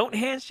they don't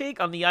handshake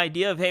on the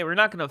idea of, hey, we're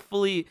not going to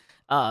fully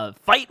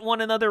fight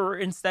one another, we're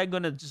instead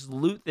going to just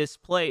loot this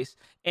place.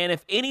 And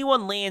if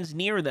anyone lands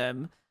near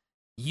them,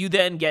 you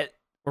then get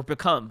or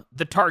become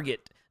the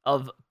target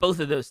of both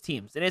of those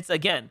teams. And it's,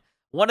 again,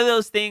 one of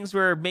those things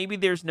where maybe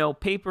there's no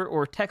paper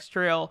or text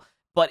trail,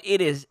 but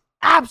it is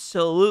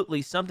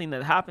absolutely something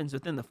that happens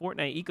within the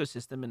Fortnite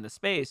ecosystem in the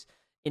space.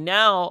 And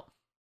now,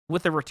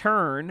 with the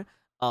return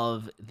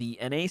of the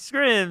NA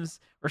scrims,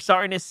 we're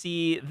starting to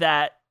see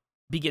that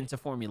begin to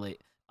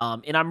formulate.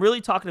 And I'm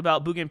really talking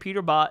about Booga and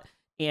Peterbot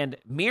and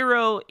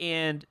Miro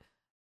and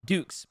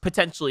Dukes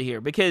potentially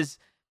here, because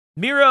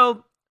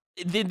Miro,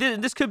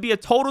 this could be a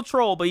total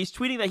troll, but he's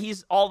tweeting that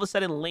he's all of a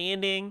sudden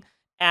landing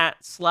at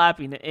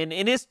slapping. And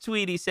in his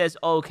tweet, he says,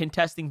 oh,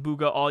 contesting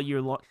Booga all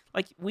year long.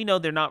 Like, we know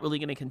they're not really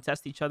going to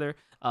contest each other.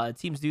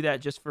 Teams do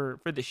that just for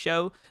the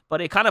show.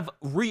 But it kind of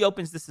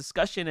reopens this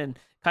discussion and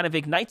kind of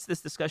ignites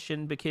this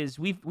discussion, because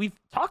we've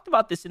talked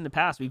about this in the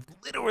past. We've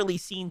literally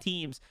seen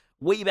teams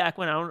way back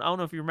when. I don't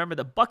know if you remember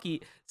the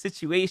Bucky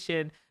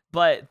situation,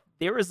 but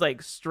there was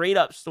like straight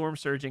up storm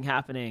surging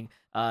happening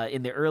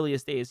in the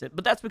earliest days.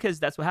 But that's because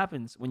that's what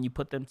happens when you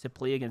put them to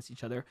play against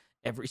each other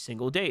every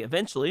single day.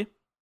 Eventually,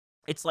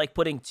 it's like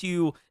putting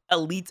two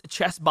elite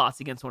chess bots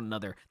against one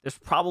another. There's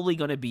probably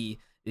going to be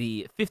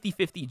the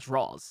 50-50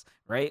 draws,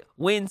 right?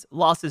 Wins,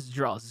 losses,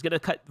 draws. It's going to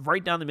cut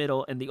right down the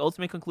middle, and the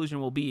ultimate conclusion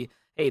will be,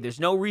 hey,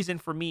 there's no reason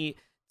for me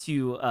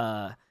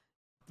to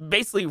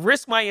basically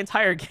risk my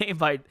entire game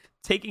by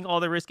taking all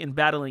the risk in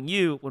battling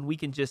you when we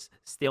can just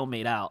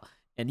stalemate out.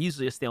 And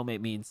usually a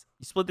stalemate means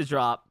you split the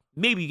drop,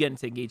 maybe you get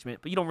into engagement,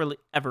 but you don't really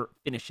ever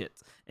finish it,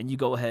 and you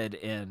go ahead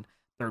and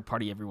third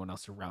party everyone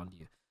else around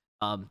you.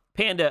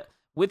 Panda,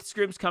 with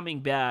scrims coming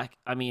back,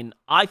 I mean,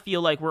 I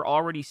feel like we're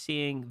already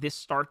seeing this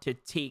start to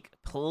take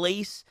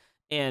place,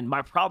 and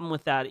my problem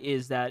with that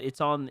is that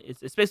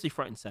it's basically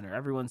front and center.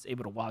 Everyone's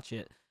able to watch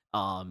it,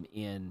 and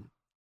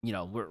you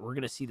know, we're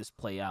gonna see this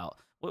play out.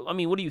 I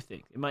mean, what do you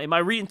think? Am I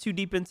reading too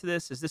deep into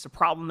this? Is this a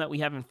problem that we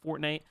have in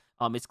Fortnite?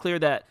 It's clear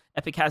that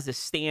Epic has this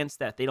stance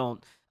that they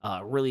don't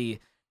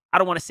really, I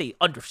don't want to say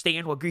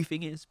understand what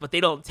griefing is, but they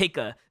don't take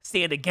a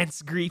stand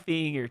against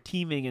griefing or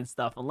teaming and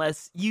stuff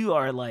unless you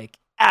are like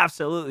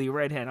absolutely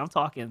red hand. I'm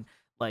talking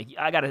like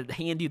I gotta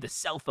hand you the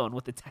cell phone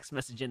with the text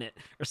message in it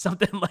or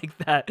something like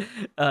that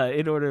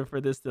in order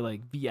for this to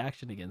like be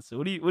action against. So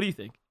what do you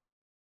think?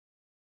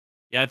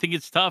 Yeah, I think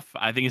it's tough.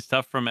 I think it's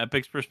tough from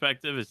Epic's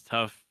perspective. It's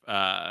tough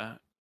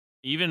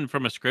even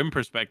from a scrim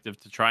perspective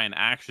to try and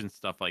action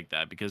stuff like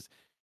that, because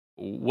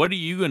what are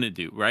you going to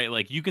do, right?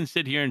 Like, you can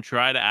sit here and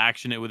try to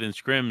action it within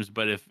scrims,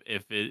 but if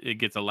it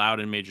gets allowed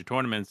in major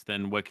tournaments,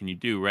 then what can you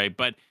do, right?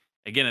 But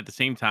again, at the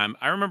same time,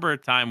 I remember a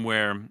time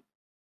where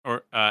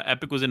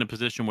Epic was in a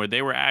position where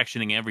they were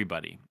actioning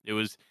everybody. It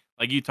was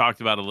like you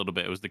talked about a little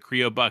bit. It was the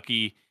Creo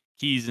Bucky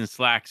keys and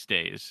slacks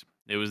days.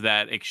 It was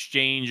that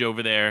exchange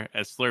over there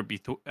at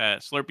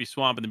Slurpy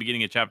Swamp in the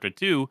beginning of chapter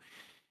 2,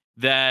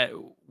 that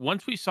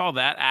once we saw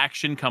that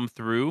action come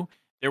through,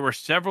 there were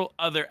several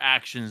other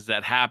actions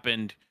that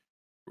happened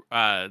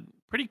uh,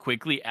 pretty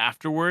quickly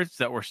afterwards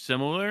that were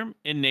similar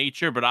in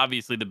nature, but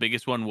obviously the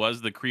biggest one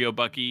was the Creo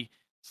Bucky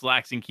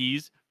slacks and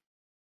keys.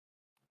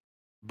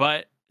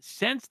 But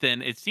since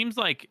then, it seems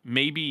like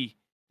maybe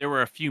there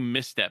were a few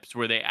missteps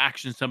where they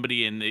actioned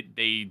somebody and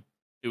it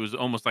was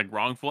almost like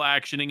wrongful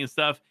actioning and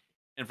stuff.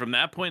 And from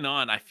that point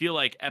on, I feel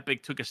like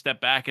Epic took a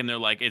step back and they're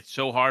like, it's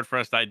so hard for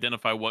us to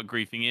identify what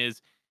griefing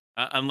is,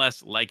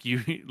 unless, like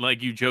you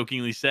like you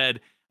jokingly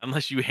said,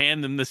 unless you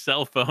hand them the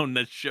cell phone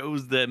that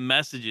shows the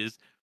messages.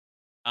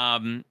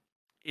 Um,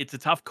 it's a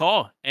tough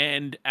call.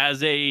 And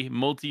as a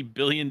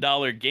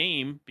multi-billion-dollar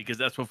game, because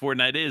that's what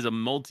Fortnite is, a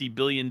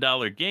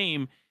multi-billion-dollar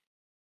game,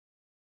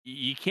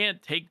 you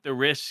can't take the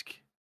risk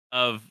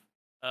of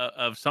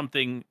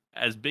something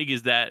as big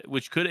as that,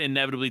 which could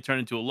inevitably turn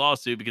into a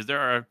lawsuit, because there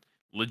are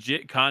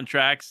legit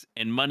contracts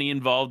and money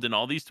involved in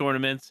all these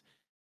tournaments.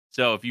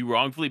 So if you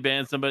wrongfully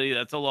ban somebody,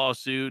 that's a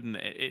lawsuit,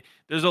 and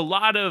there's a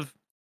lot of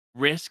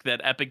risk that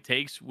Epic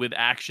takes with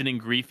action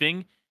and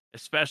griefing,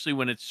 especially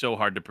when it's so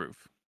hard to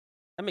prove.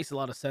 That makes a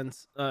lot of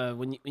sense.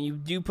 When you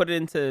do put it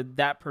into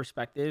that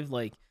perspective,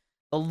 like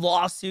the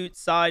lawsuit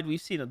side,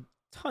 we've seen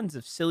tons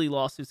of silly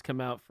lawsuits come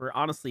out for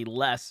honestly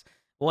less.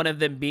 One of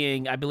them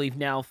being, I believe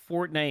now,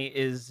 Fortnite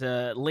is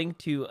linked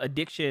to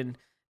addiction,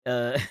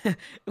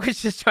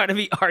 which is trying to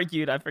be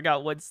argued. I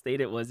forgot what state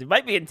it was. It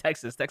might be in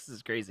Texas. Texas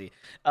is crazy.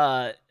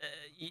 And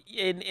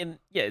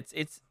yeah,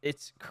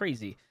 it's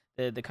crazy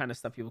the kind of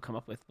stuff people come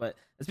up with. But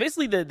it's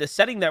basically the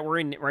setting that we're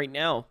in right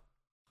now.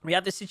 We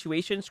have this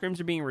situation. Scrims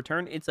are being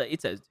returned. It's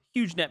a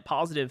huge net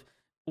positive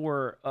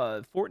for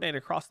Fortnite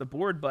across the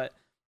board. But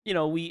you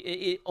know,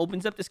 it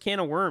opens up this can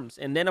of worms.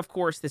 And then of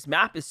course this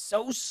map is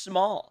so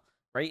small,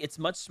 right? It's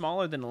much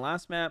smaller than the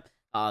last map.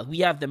 We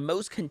have the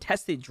most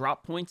contested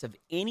drop points of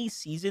any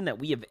season that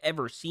we have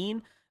ever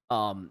seen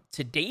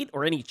to date,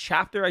 or any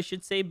chapter, I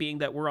should say, being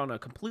that we're on a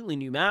completely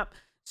new map.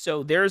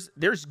 So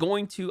there's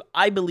going to,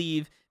 I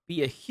believe,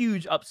 be a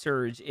huge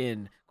upsurge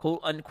in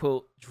quote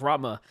unquote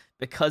drama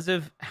because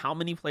of how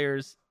many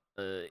players,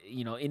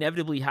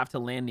 inevitably have to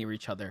land near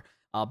each other.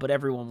 But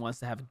everyone wants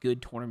to have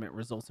good tournament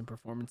results and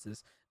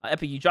performances.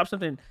 Epic, you dropped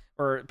something,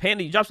 or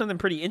Panda, you dropped something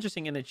pretty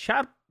interesting in the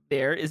chat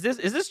there. Is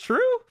this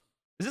true?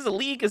 Is this a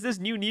leak? Is this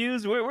new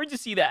news? Where'd you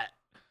see that?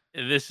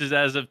 This is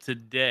as of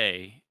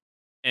today,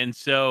 and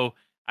so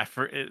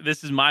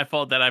this is my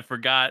fault that I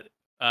forgot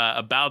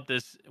about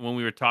this when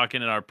we were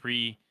talking in our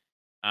pre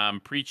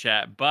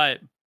chat. But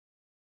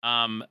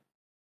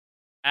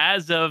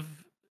as of,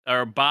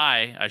 or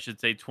by, I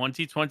should say,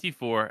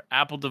 2024,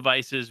 Apple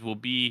devices will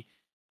be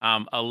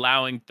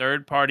allowing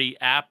third-party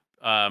app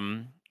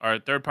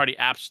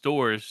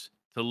stores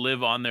to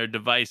live on their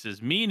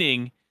devices,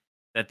 meaning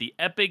that the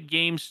Epic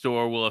Game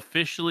Store will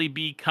officially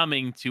be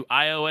coming to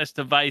iOS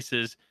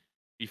devices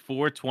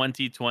before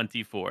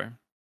 2024.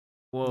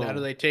 Whoa. Now do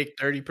they take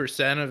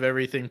 30% of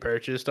everything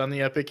purchased on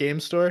the Epic Game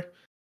Store?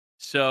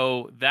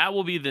 So that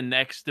will be the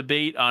next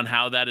debate on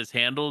how that is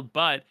handled.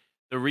 But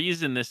the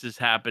reason this is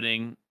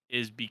happening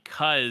is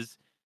because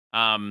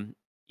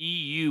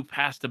EU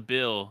passed a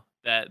bill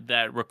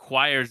that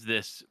requires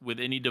this with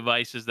any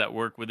devices that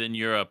work within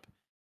Europe,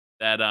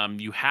 that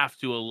you have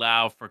to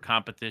allow for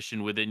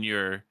competition within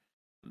your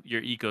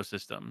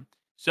ecosystem.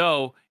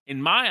 So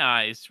in my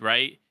eyes,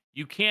 right,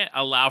 you can't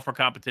allow for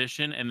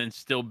competition and then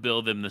still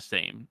bill them the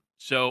same.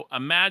 So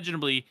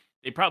imaginably,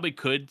 they probably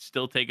could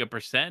still take a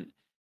percent,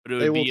 but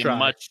it would be a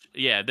much,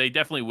 yeah, they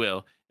definitely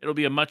will. It'll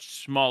be a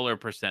much smaller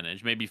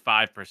percentage, maybe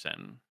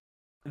 5%.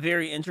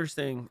 Very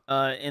interesting.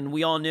 And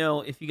we all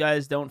know, if you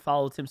guys don't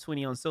follow Tim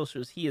Sweeney on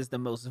socials, he is the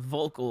most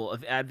vocal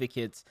of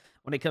advocates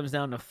when it comes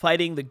down to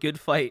fighting the good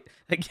fight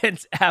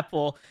against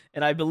Apple.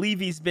 And I believe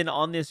he's been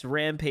on this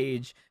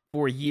rampage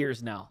for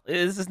years now.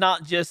 This is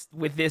not just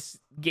with this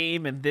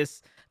game and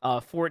this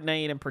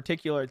Fortnite in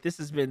particular. This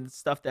has been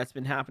stuff that's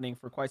been happening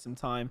for quite some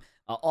time.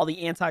 All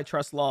the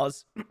antitrust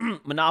laws,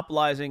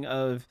 monopolizing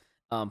of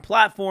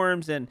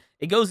platforms, and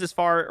it goes as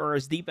far or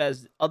as deep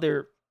as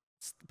other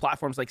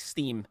platforms like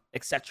Steam,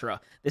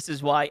 etc. This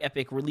is why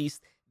Epic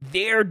released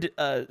their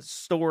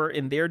store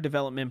in their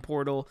development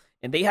portal,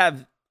 and they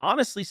have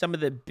honestly some of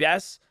the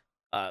best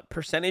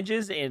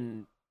percentages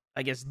and,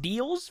 I guess,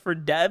 deals for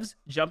devs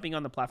jumping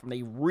on the platform.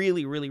 They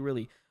really, really,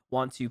 really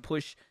want to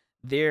push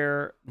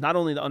their, not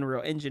only the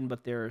Unreal Engine,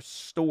 but their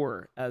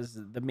store as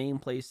the main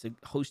place to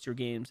host your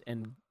games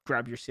and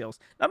grab your sales.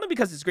 Not only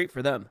because it's great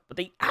for them, but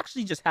they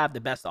actually just have the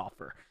best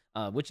offer.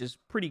 which is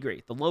pretty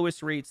great. The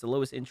lowest rates, the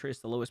lowest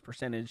interest, the lowest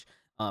percentage,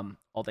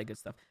 all that good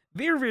stuff.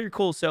 Very, very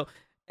cool. So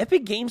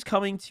Epic Games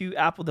coming to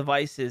Apple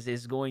devices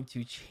is going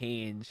to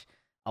change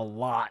a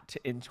lot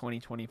in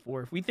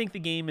 2024. If we think the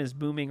game is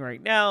booming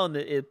right now and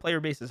the player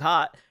base is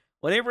hot,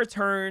 when it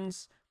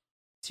returns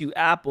to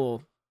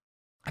Apple,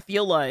 I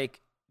feel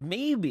like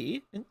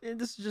maybe, and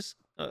this is just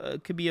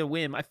could be a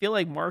whim. I feel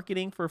like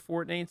marketing for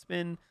Fortnite's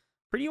been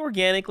pretty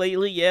organic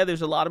lately. Yeah,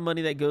 there's a lot of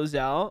money that goes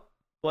out,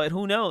 but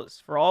who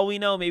knows? For all we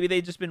know, maybe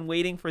they've just been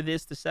waiting for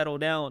this to settle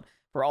down,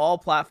 for all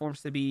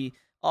platforms to be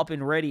up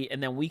and ready,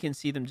 and then we can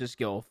see them just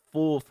go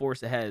full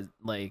force ahead,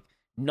 like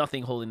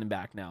nothing holding them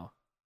back now.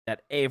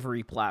 That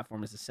every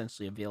platform is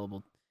essentially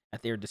available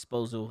at their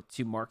disposal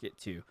to market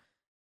to.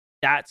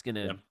 That's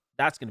gonna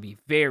be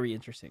very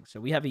interesting. So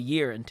we have a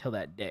year until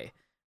that day.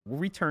 We'll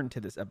return to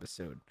this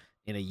episode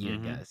in a year,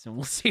 guys, and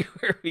we'll see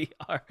where we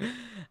are.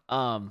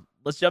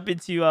 Let's jump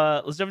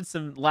into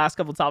some last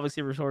couple topics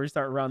here before we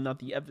start rounding out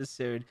the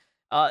episode.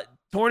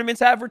 Tournaments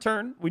have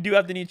returned. We do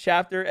have the new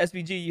chapter.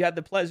 SBG, you had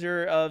the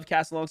pleasure of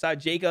casting alongside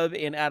Jacob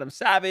and Adam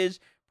Savage.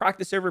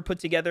 Practice Server put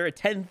together a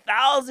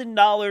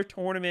 $10,000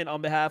 tournament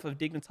on behalf of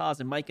Dignitas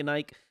and Mike and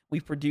Ike. We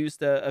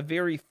produced a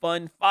very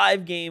fun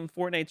 5-game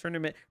Fortnite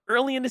tournament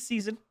early in the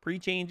season,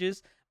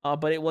 pre-changes,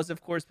 but it was,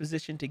 of course,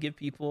 positioned to give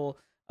people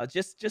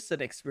just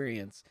an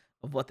experience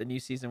of what the new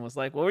season was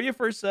like. What were your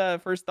first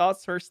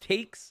thoughts, first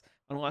takes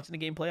on watching the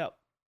game play out?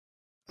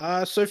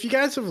 So if you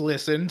guys have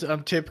listened,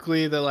 I'm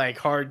typically the like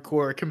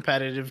hardcore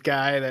competitive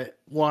guy that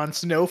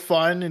wants no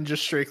fun and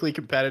just strictly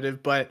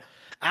competitive. But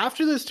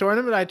after this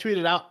tournament, I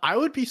tweeted out, I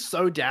would be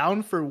so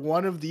down for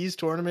one of these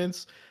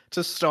tournaments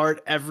to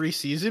start every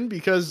season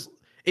because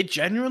it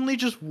genuinely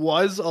just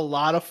was a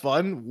lot of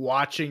fun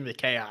watching the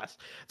chaos.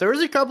 There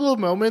was a couple of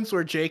moments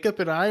where Jacob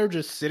and I are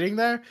just sitting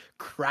there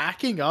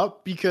cracking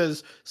up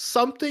because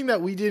something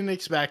that we didn't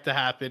expect to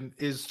happen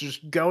is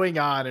just going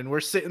on, and we're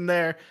sitting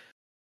there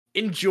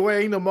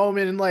enjoying the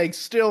moment, and like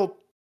still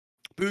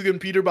Boog and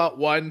Peterbot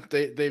won.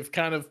 They've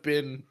kind of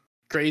been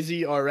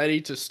crazy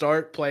already to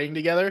start playing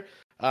together.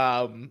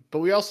 But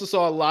we also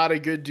saw a lot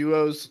of good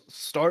duos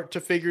start to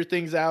figure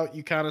things out.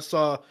 You kind of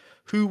saw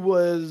who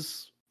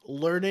was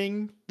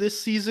learning this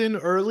season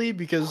early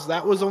because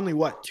that was only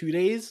 3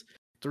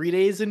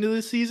 days into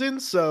the season.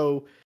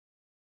 So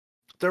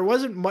there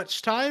wasn't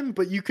much time,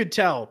 but you could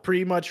tell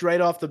pretty much right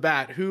off the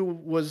bat who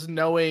was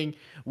knowing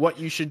what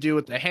you should do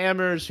with the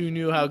hammers, who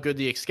knew how good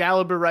the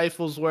Excalibur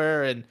rifles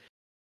were. And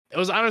it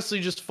was honestly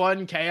just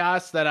fun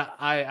chaos that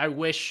I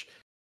wish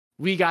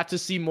we got to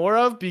see more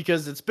of,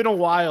 because it's been a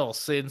while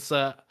since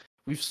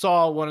we've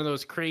saw one of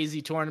those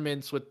crazy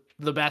tournaments with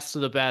the best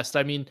of the best.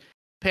 I mean,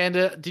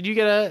 Panda, did you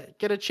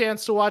get a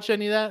chance to watch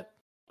any of that?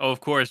 Oh, of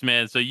course,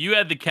 man. So you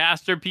had the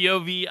caster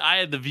POV, I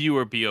had the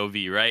viewer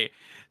POV, right?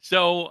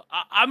 So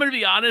I'm going to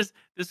be honest,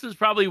 this was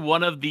probably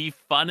one of the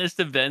funnest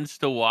events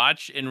to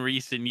watch in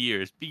recent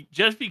years,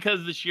 just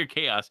because of the sheer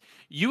chaos.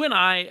 You and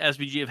I,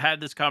 SVG, have had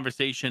this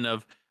conversation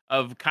of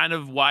kind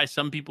of why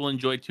some people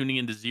enjoy tuning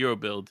into Zero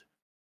Build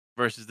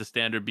versus the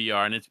standard BR,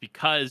 and it's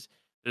because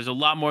there's a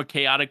lot more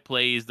chaotic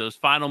plays. Those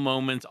final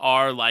moments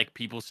are like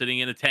people sitting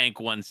in a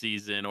tank one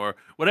season or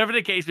whatever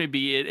the case may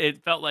be.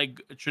 It felt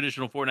like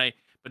traditional Fortnite,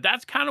 but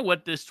that's kind of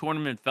what this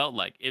tournament felt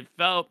like.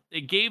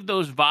 It gave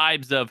those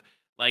vibes of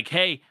like,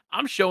 hey,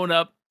 I'm showing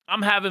up,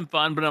 I'm having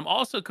fun, but I'm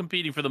also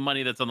competing for the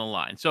money that's on the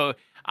line. So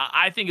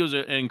I think it was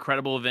an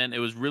incredible event. It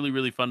was really,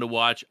 really fun to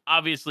watch.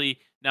 Obviously,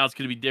 now it's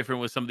going to be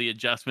different with some of the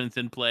adjustments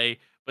in play,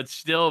 but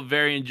still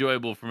very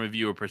enjoyable from a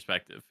viewer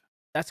perspective.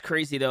 That's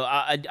crazy though.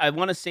 I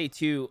want to say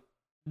too,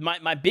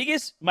 my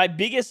biggest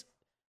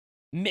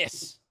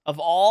miss of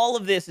all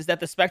of this is that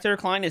the Spectre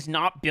Client is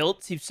not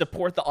built to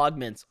support the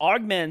augments.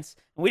 Augments,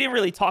 we didn't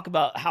really talk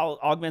about how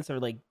augments are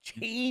like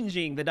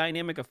changing the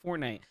dynamic of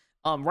Fortnite.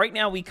 Right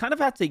now we kind of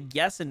have to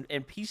guess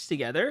and piece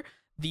together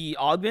the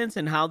augments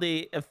and how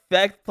they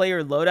affect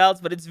player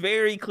loadouts, but it's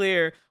very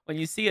clear when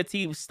you see a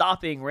team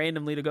stopping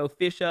randomly to go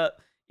fish up,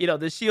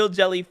 the shield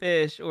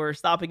jellyfish, or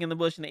stopping in the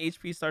bush and the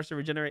HP starts to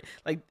regenerate,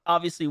 like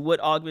obviously what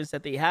augments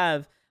that they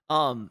have.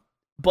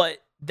 But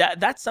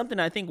that's something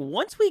I think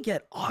once we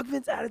get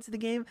augments added to the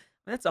game,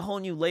 that's a whole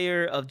new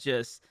layer of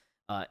just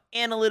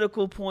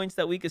analytical points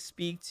that we could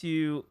speak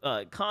to,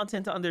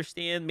 content to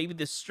understand, maybe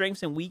the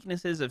strengths and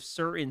weaknesses of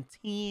certain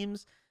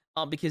teams.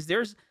 Because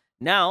there's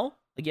now,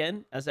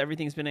 again, as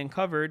everything's been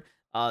uncovered,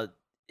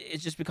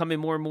 it's just becoming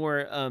more and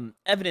more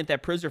evident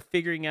that pros are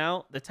figuring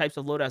out the types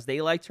of loadouts they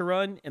like to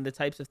run and the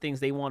types of things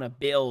they want to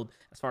build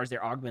as far as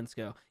their augments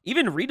go.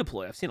 Even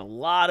redeploy, I've seen a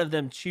lot of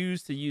them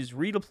choose to use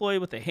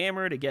redeploy with the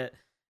hammer to get,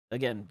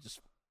 again, just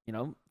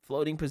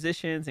floating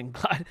positions and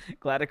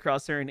glide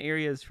across certain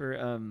areas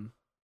for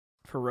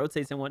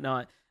rotates and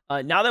whatnot.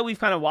 Now that we've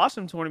kind of watched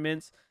some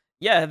tournaments,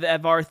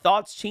 have our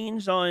thoughts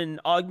changed on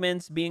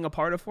augments being a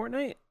part of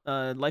Fortnite?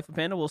 Life of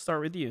Panda, we'll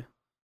start with you.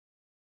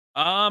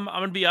 I'm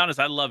gonna be honest,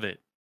 I love it.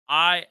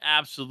 I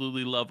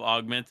absolutely love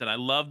augments, and I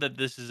love that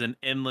this is an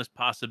endless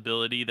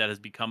possibility that has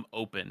become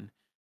open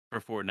for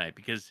Fortnite.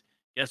 Because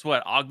guess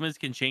what? Augments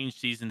can change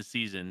season to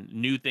season.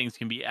 New things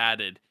can be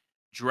added.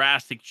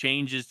 drastic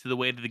changes to the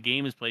way that the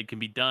game is played can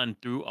be done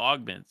through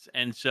augments.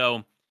 And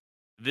so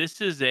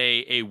this is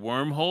a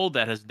wormhole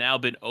that has now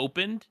been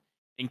opened,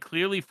 and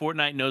clearly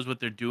Fortnite knows what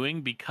they're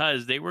doing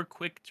because they were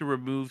quick to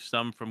remove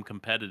some from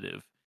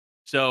competitive.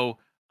 So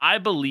I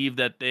believe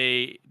that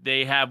they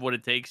have what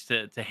it takes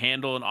to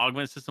handle an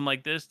augment system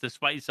like this,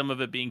 despite some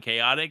of it being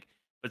chaotic,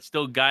 but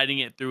still guiding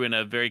it through in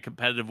a very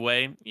competitive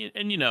way.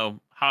 And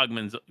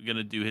Hogman's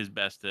gonna do his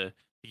best to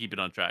keep it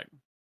on track.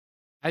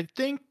 I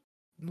think,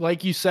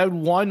 like you said,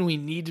 one, we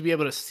need to be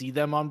able to see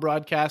them on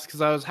broadcast, because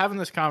I was having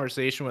this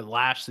conversation with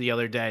Lash the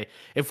other day.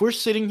 If we're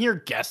sitting here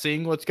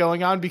guessing what's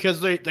going on,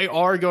 because they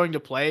are going to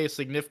play a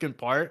significant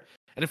part,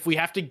 and if we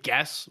have to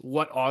guess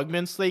what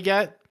augments they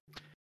get,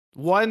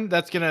 one,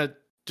 that's going to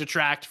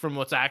detract from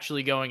what's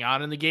actually going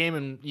on in the game.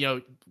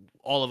 And,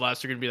 all of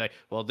us are going to be like,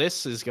 well,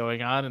 this is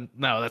going on. And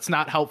no, that's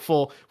not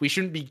helpful. We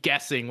shouldn't be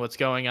guessing what's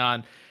going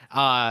on.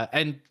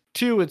 And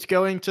two, it's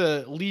going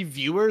to leave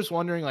viewers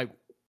wondering, like,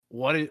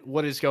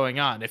 what is going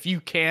on? If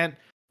you can't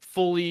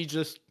fully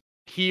just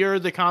hear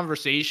the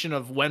conversation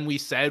of when we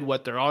said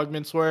what their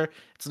augments were,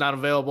 it's not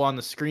available on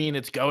the screen,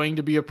 it's going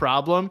to be a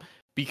problem,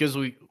 because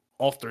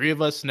all three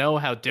of us know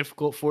how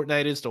difficult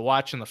Fortnite is to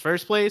watch in the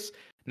first place.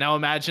 Now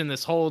imagine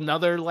this whole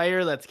nother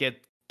layer that's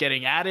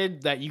getting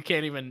added that you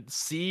can't even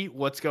see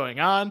what's going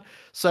on.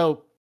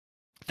 So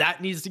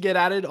that needs to get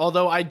added.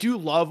 Although I do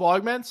love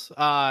augments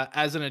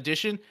as an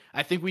addition,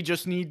 I think we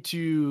just need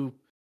to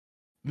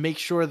make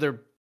sure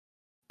they're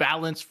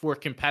balanced for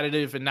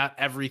competitive and not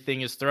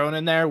everything is thrown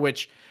in there,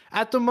 which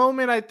at the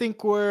moment I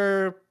think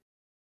we're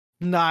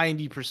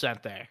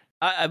 90% there.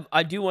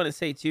 I do want to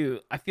say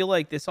too, I feel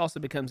like this also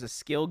becomes a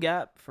skill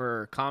gap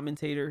for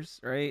commentators,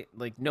 right?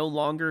 Like, no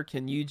longer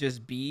can you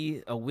just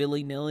be a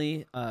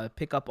willy-nilly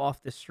pick up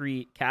off the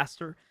street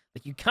caster.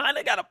 Like, you kind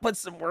of got to put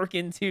some work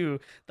into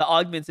the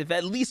augments if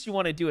at least you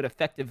want to do it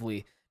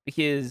effectively,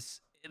 because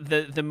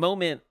the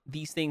moment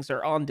these things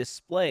are on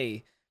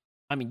display,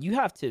 I mean, you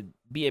have to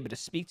be able to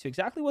speak to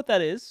exactly what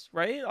that is,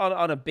 right?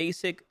 On a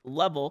basic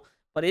level,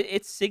 but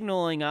it's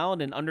signaling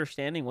out and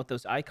understanding what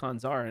those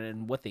icons are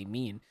and what they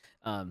mean.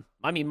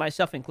 I mean,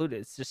 myself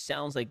included, it just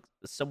sounds like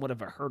somewhat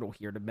of a hurdle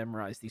here to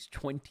memorize these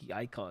 20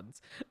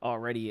 icons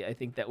already, I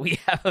think, that we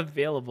have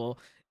available.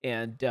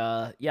 And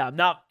yeah, I'm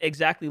not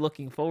exactly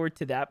looking forward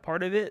to that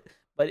part of it,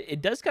 but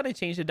it does kind of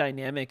change the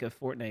dynamic of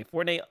Fortnite.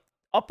 Fortnite,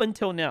 up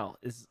until now,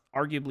 is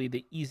arguably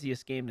the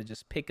easiest game to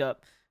just pick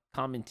up,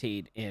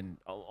 commentate, and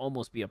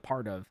almost be a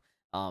part of.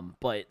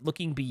 But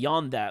looking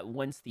beyond that,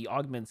 once the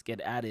augments get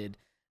added,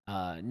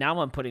 now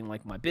I'm putting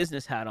like my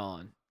business hat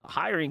on.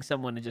 Hiring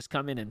someone to just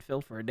come in and fill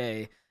for a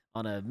day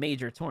on a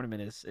major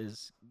tournament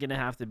is gonna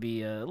have to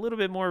be a little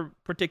bit more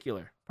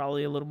particular,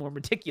 probably a little more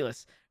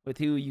meticulous with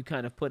who you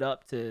kind of put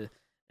up to,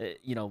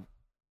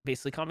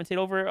 basically commentate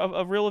over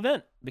a real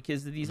event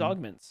because of these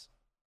augments.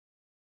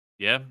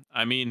 Yeah,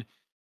 I mean,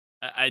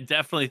 I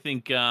definitely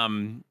think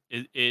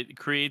it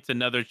creates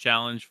another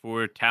challenge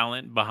for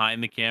talent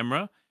behind the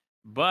camera.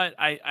 But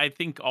I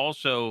think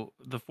also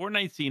the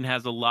Fortnite scene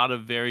has a lot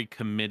of very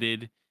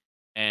committed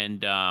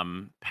and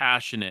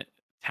passionate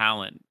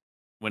talent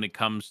when it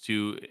comes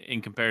to,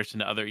 in comparison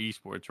to other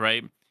esports,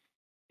 right?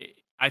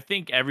 I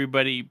think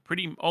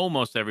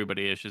almost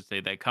everybody, I should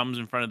say, that comes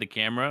in front of the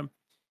camera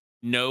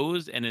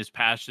knows and is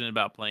passionate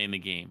about playing the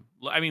game.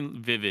 I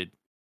mean, Vivid,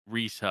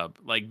 Reese Hub,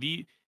 like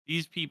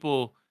these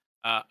people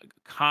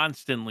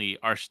constantly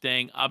are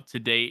staying up to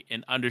date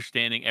and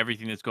understanding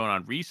everything that's going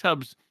on. Reese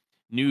Hub's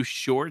new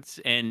shorts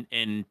and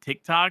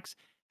TikToks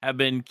have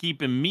been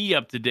keeping me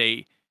up to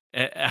date,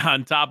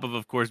 on top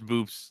of course,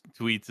 Boop's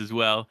tweets as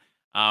well,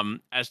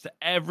 as to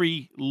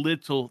every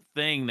little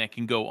thing that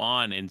can go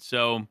on. And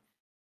so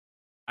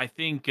I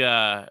think,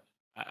 I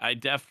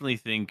definitely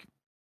think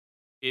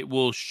it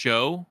will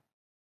show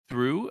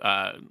through,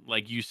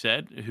 like you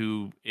said,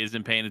 who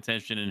isn't paying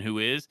attention and who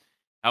is.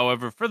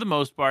 However, for the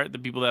most part, the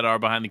people that are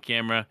behind the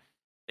camera,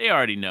 they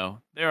already know.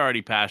 They're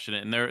already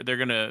passionate, and they're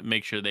going to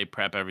make sure they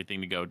prep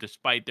everything to go,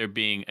 despite there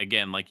being,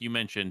 again, like you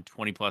mentioned,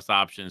 20 plus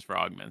options for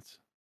augments.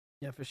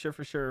 Yeah, for sure,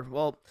 for sure.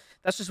 Well,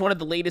 that's just one of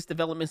the latest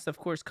developments, of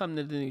course, coming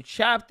to the new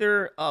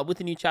chapter. With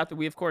the new chapter,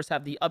 we, of course,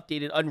 have the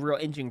updated Unreal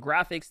Engine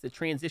graphics, the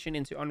transition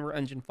into Unreal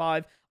Engine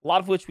 5, a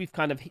lot of which we've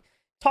kind of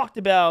talked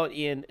about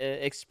and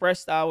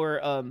expressed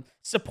our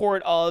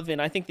support of.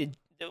 And I think the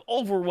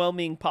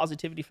overwhelming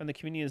positivity from the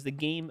community is the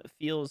game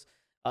feels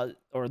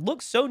or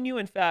looks so new,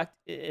 in fact,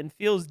 and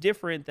feels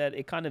different, that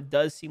it kind of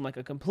does seem like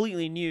a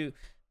completely new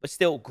but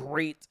still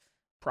great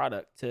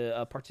product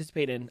to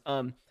participate in.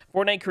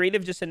 Fortnite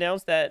Creative just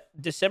announced that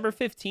December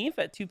 15th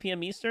at 2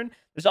 p.m. Eastern,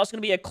 there's also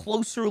going to be a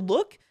closer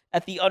look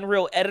at the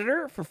Unreal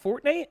Editor for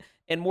Fortnite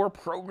and more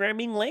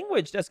programming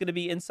language that's going to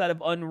be inside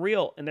of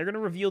Unreal. And they're going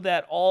to reveal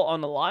that all on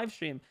the live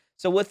stream.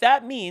 So what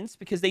that means,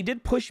 because they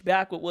did push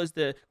back what was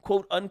the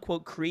quote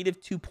unquote Creative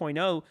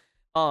 2.0,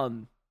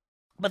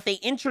 but they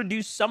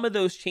introduced some of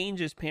those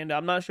changes, Panda.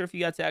 I'm not sure if you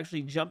got to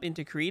actually jump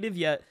into Creative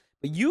yet,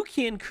 but you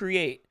can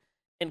create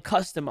and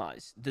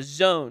customize the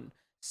zone,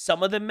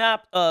 some of the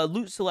map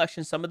loot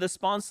selections, some of the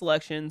spawn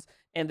selections,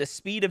 and the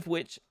speed of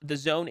which the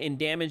zone and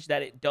damage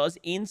that it does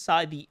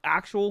inside the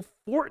actual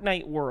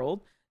Fortnite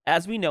world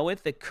as we know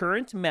it, the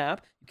current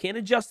map. You can't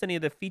adjust any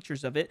of the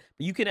features of it,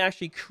 but you can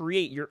actually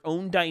create your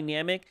own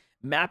dynamic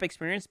map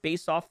experience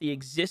based off the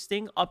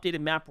existing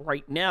updated map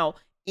right now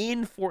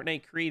in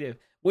Fortnite Creative,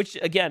 which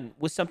again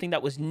was something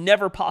that was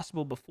never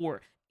possible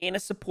before. And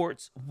it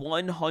supports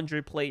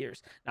 100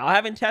 players. Now, I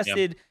haven't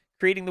tested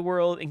creating the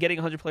world and getting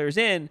 100 players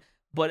in,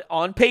 but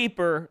on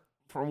paper,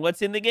 from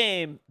what's in the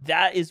game,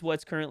 that is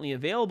what's currently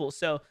available.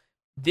 So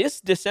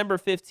this December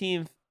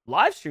 15th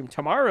live stream,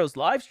 tomorrow's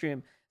live stream,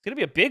 it's going to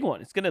be a big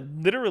one. It's going to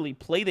literally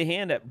play the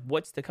hand at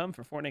what's to come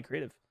for Fortnite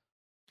Creative.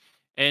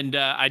 And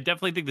I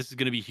definitely think this is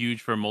going to be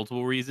huge for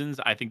multiple reasons.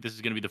 I think this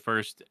is going to be the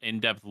first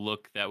in-depth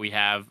look that we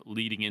have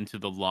leading into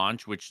the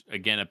launch, which,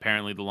 again,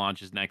 apparently the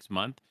launch is next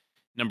month.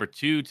 Number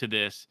two to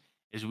this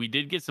is we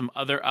did get some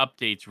other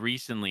updates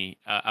recently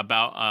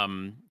about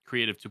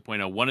Creative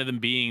 2.0. One of them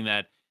being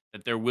that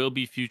there will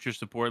be future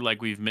support,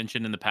 like we've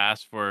mentioned in the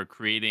past, for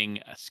creating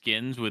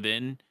skins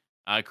within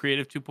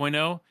Creative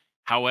 2.0.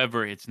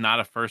 However, it's not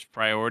a first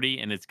priority,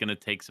 and it's going to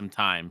take some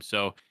time.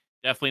 So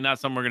definitely not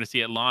something we're going to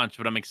see at launch,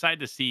 but I'm excited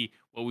to see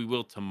what we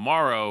will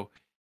tomorrow,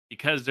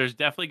 because there's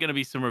definitely going to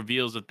be some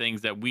reveals of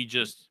things that we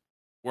just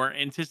weren't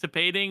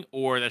anticipating,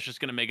 or that's just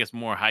going to make us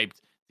more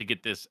hyped to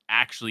get this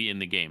actually in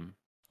the game.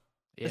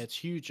 Yeah, it's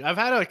huge. I've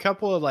had a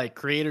couple of like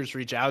creators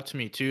reach out to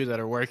me too that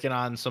are working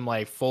on some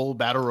like full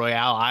battle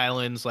royale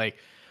islands. Like,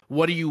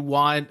 what do you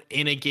want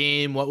in a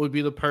game? What would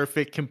be the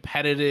perfect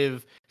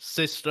competitive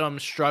system,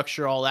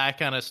 structure, all that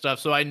kind of stuff.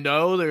 So I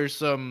know there's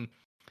some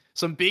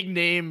big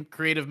name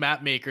creative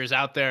map makers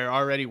out there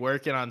already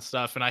working on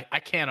stuff. And I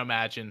can't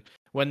imagine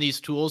when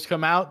these tools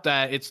come out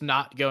that it's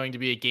not going to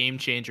be a game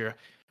changer.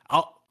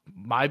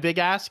 My big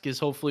ask is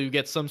hopefully we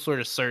get some sort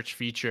of search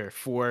feature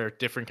for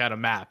different kind of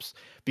maps,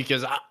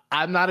 because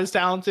I'm not as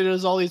talented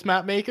as all these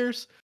map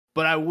makers,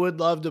 but I would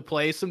love to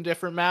play some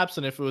different maps.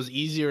 And if it was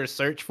easier to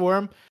search for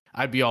them,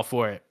 I'd be all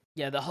for it.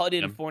 Yeah, the HUD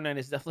in Fortnite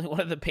is definitely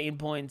one of the pain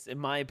points, in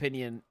my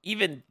opinion.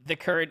 Even the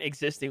current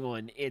existing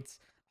one, it's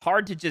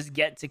hard to just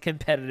get to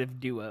competitive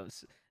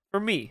duos. For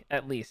me,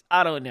 at least.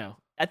 I don't know.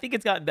 I think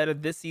it's gotten better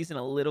this season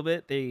a little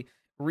bit. They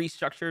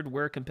restructured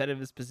where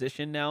competitive is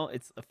positioned now.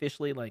 It's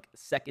officially like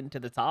second to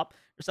the top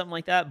or something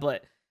like that.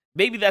 But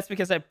maybe that's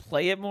because I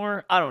play it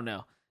more. I don't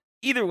know.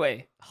 Either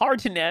way, hard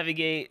to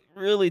navigate.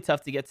 Really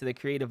tough to get to the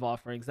creative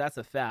offerings. That's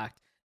a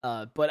fact.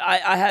 But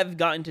I have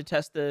gotten to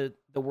test the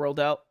world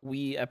out.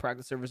 We at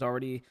Practice Servers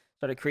already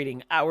started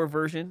creating our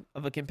version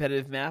of a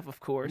competitive map,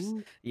 of course.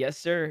 Ooh. Yes,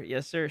 sir.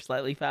 Yes, sir.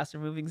 Slightly faster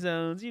moving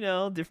zones,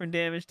 different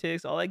damage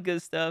ticks, all that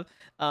good stuff.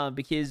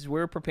 Because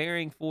we're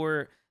preparing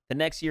for the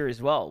next year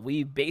as well.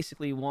 We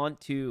basically want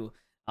to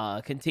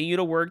continue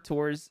to work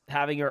towards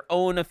having our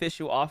own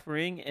official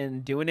offering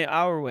and doing it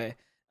our way.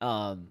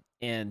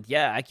 And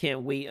yeah, I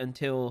can't wait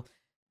until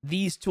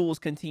these tools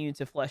continue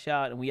to flesh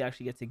out and we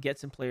actually get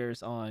some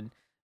players on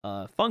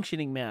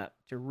functioning map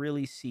to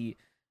really see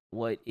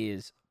what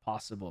is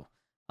possible.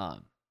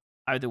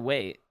 Either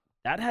way,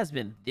 that has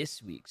been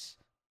this week's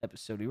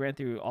episode. We ran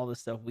through all the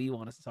stuff we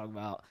wanted to talk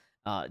about.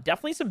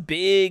 Definitely some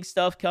big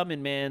stuff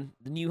coming, man.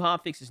 The new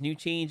hotfixes, new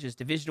changes,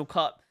 Divisional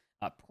Cup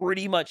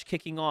pretty much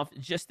kicking off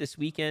just this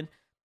weekend.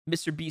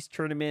 Mr. Beast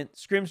tournament,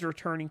 scrims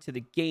returning to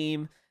the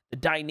game, the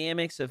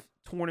dynamics of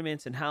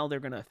tournaments and how they're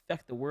going to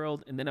affect the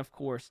world, and then of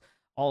course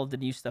all of the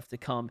new stuff to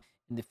come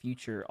in the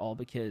future, all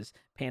because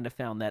Panda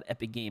found that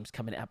Epic Games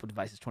coming to Apple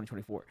devices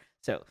 2024.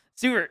 So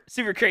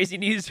super crazy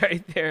news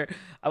right there.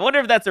 I wonder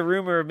if that's a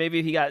rumor, or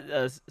maybe he got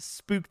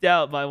spooked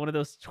out by one of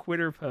those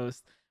Twitter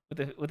posts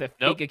with a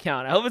fake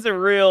account. I hope it's a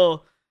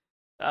real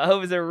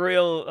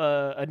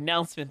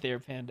announcement there,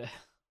 Panda.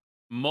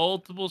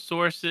 Multiple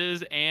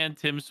sources, and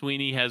Tim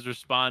Sweeney has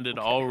responded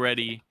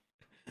already.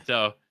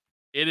 So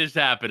it is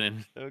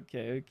happening.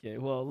 Okay.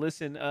 Well,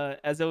 listen,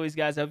 as always,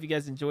 guys, I hope you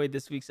guys enjoyed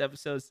this week's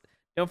episodes.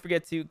 Don't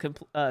forget to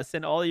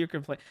send all of your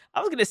complaints.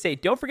 I was going to say,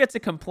 don't forget to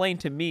complain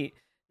to me.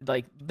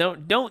 Like,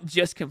 don't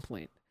just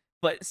complain,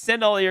 but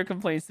send all of your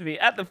complaints to me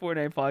at the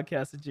Fortnite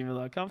Podcast at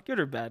gmail.com. Good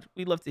or bad.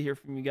 We'd love to hear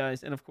from you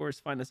guys. And of course,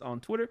 find us on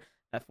Twitter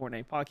at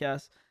Fortnite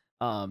Podcast.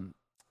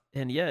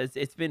 And yeah,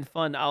 it's been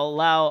fun. I'll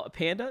allow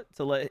Panda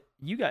to let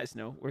you guys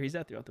know where he's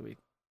at throughout the week.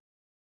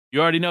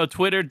 You already know,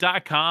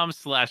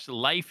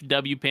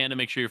 twitter.com/lifewpanda.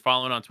 Make sure you're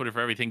following on Twitter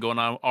for everything going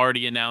on.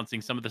 Already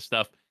announcing some of the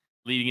stuff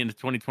leading into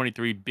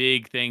 2023.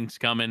 Big things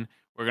coming.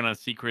 Working on a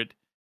secret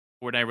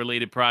Fortnite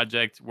related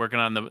project. Working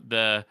on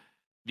the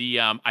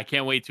I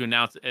can't wait to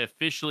announce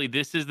officially.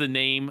 This is the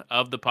name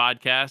of the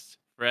podcast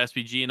for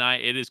SVG and I.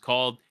 It is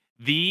called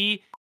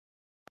The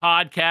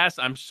Podcast.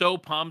 I'm so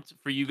pumped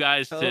for you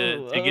guys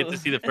to get to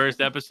see the first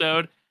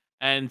episode.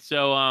 And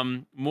so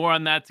more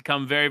on that to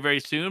come very, very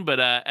soon. But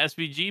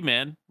SVG,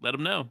 man, let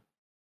them know.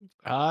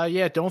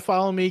 Yeah, don't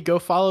follow me. Go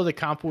follow the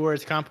Comp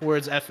Awards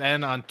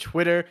FN on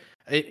Twitter.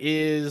 It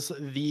is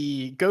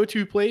the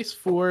go-to place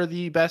for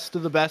the best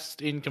of the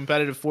best in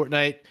competitive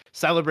Fortnite,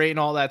 celebrating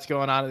all that's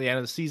going on at the end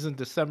of the season.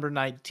 December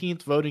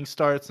 19th, voting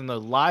starts, and the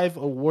live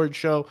award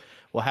show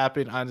will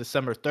happen on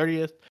December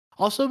 30th.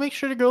 Also, make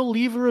sure to go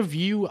leave a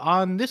review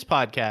on this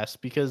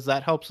podcast because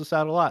that helps us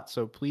out a lot.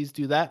 So please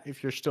do that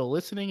if you're still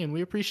listening, and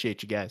we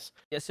appreciate you guys.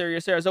 Yes, sir.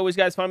 Yes, sir. As always,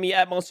 guys, find me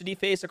at Monster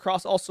DFace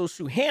across all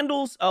social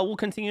handles. We'll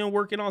continue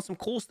working on some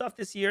cool stuff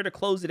this year to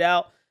close it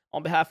out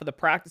on behalf of the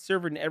practice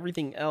server and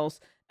everything else.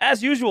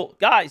 As usual,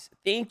 guys,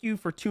 thank you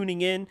for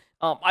tuning in.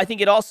 I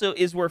think it also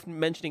is worth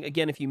mentioning,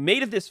 again, if you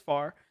made it this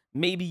far,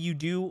 maybe you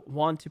do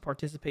want to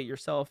participate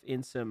yourself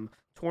in some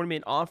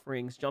tournament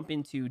offerings, jump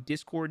into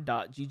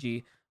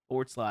discord.gg/NA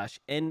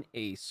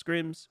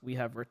scrims. We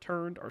have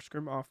returned our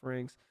scrim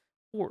offerings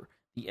for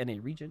the NA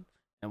region,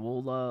 and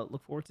we'll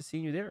look forward to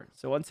seeing you there.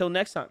 So until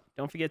next time,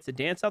 don't forget to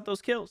dance out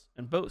those kills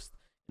and boast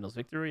in those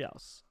victory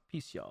royales.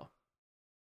 Peace, y'all.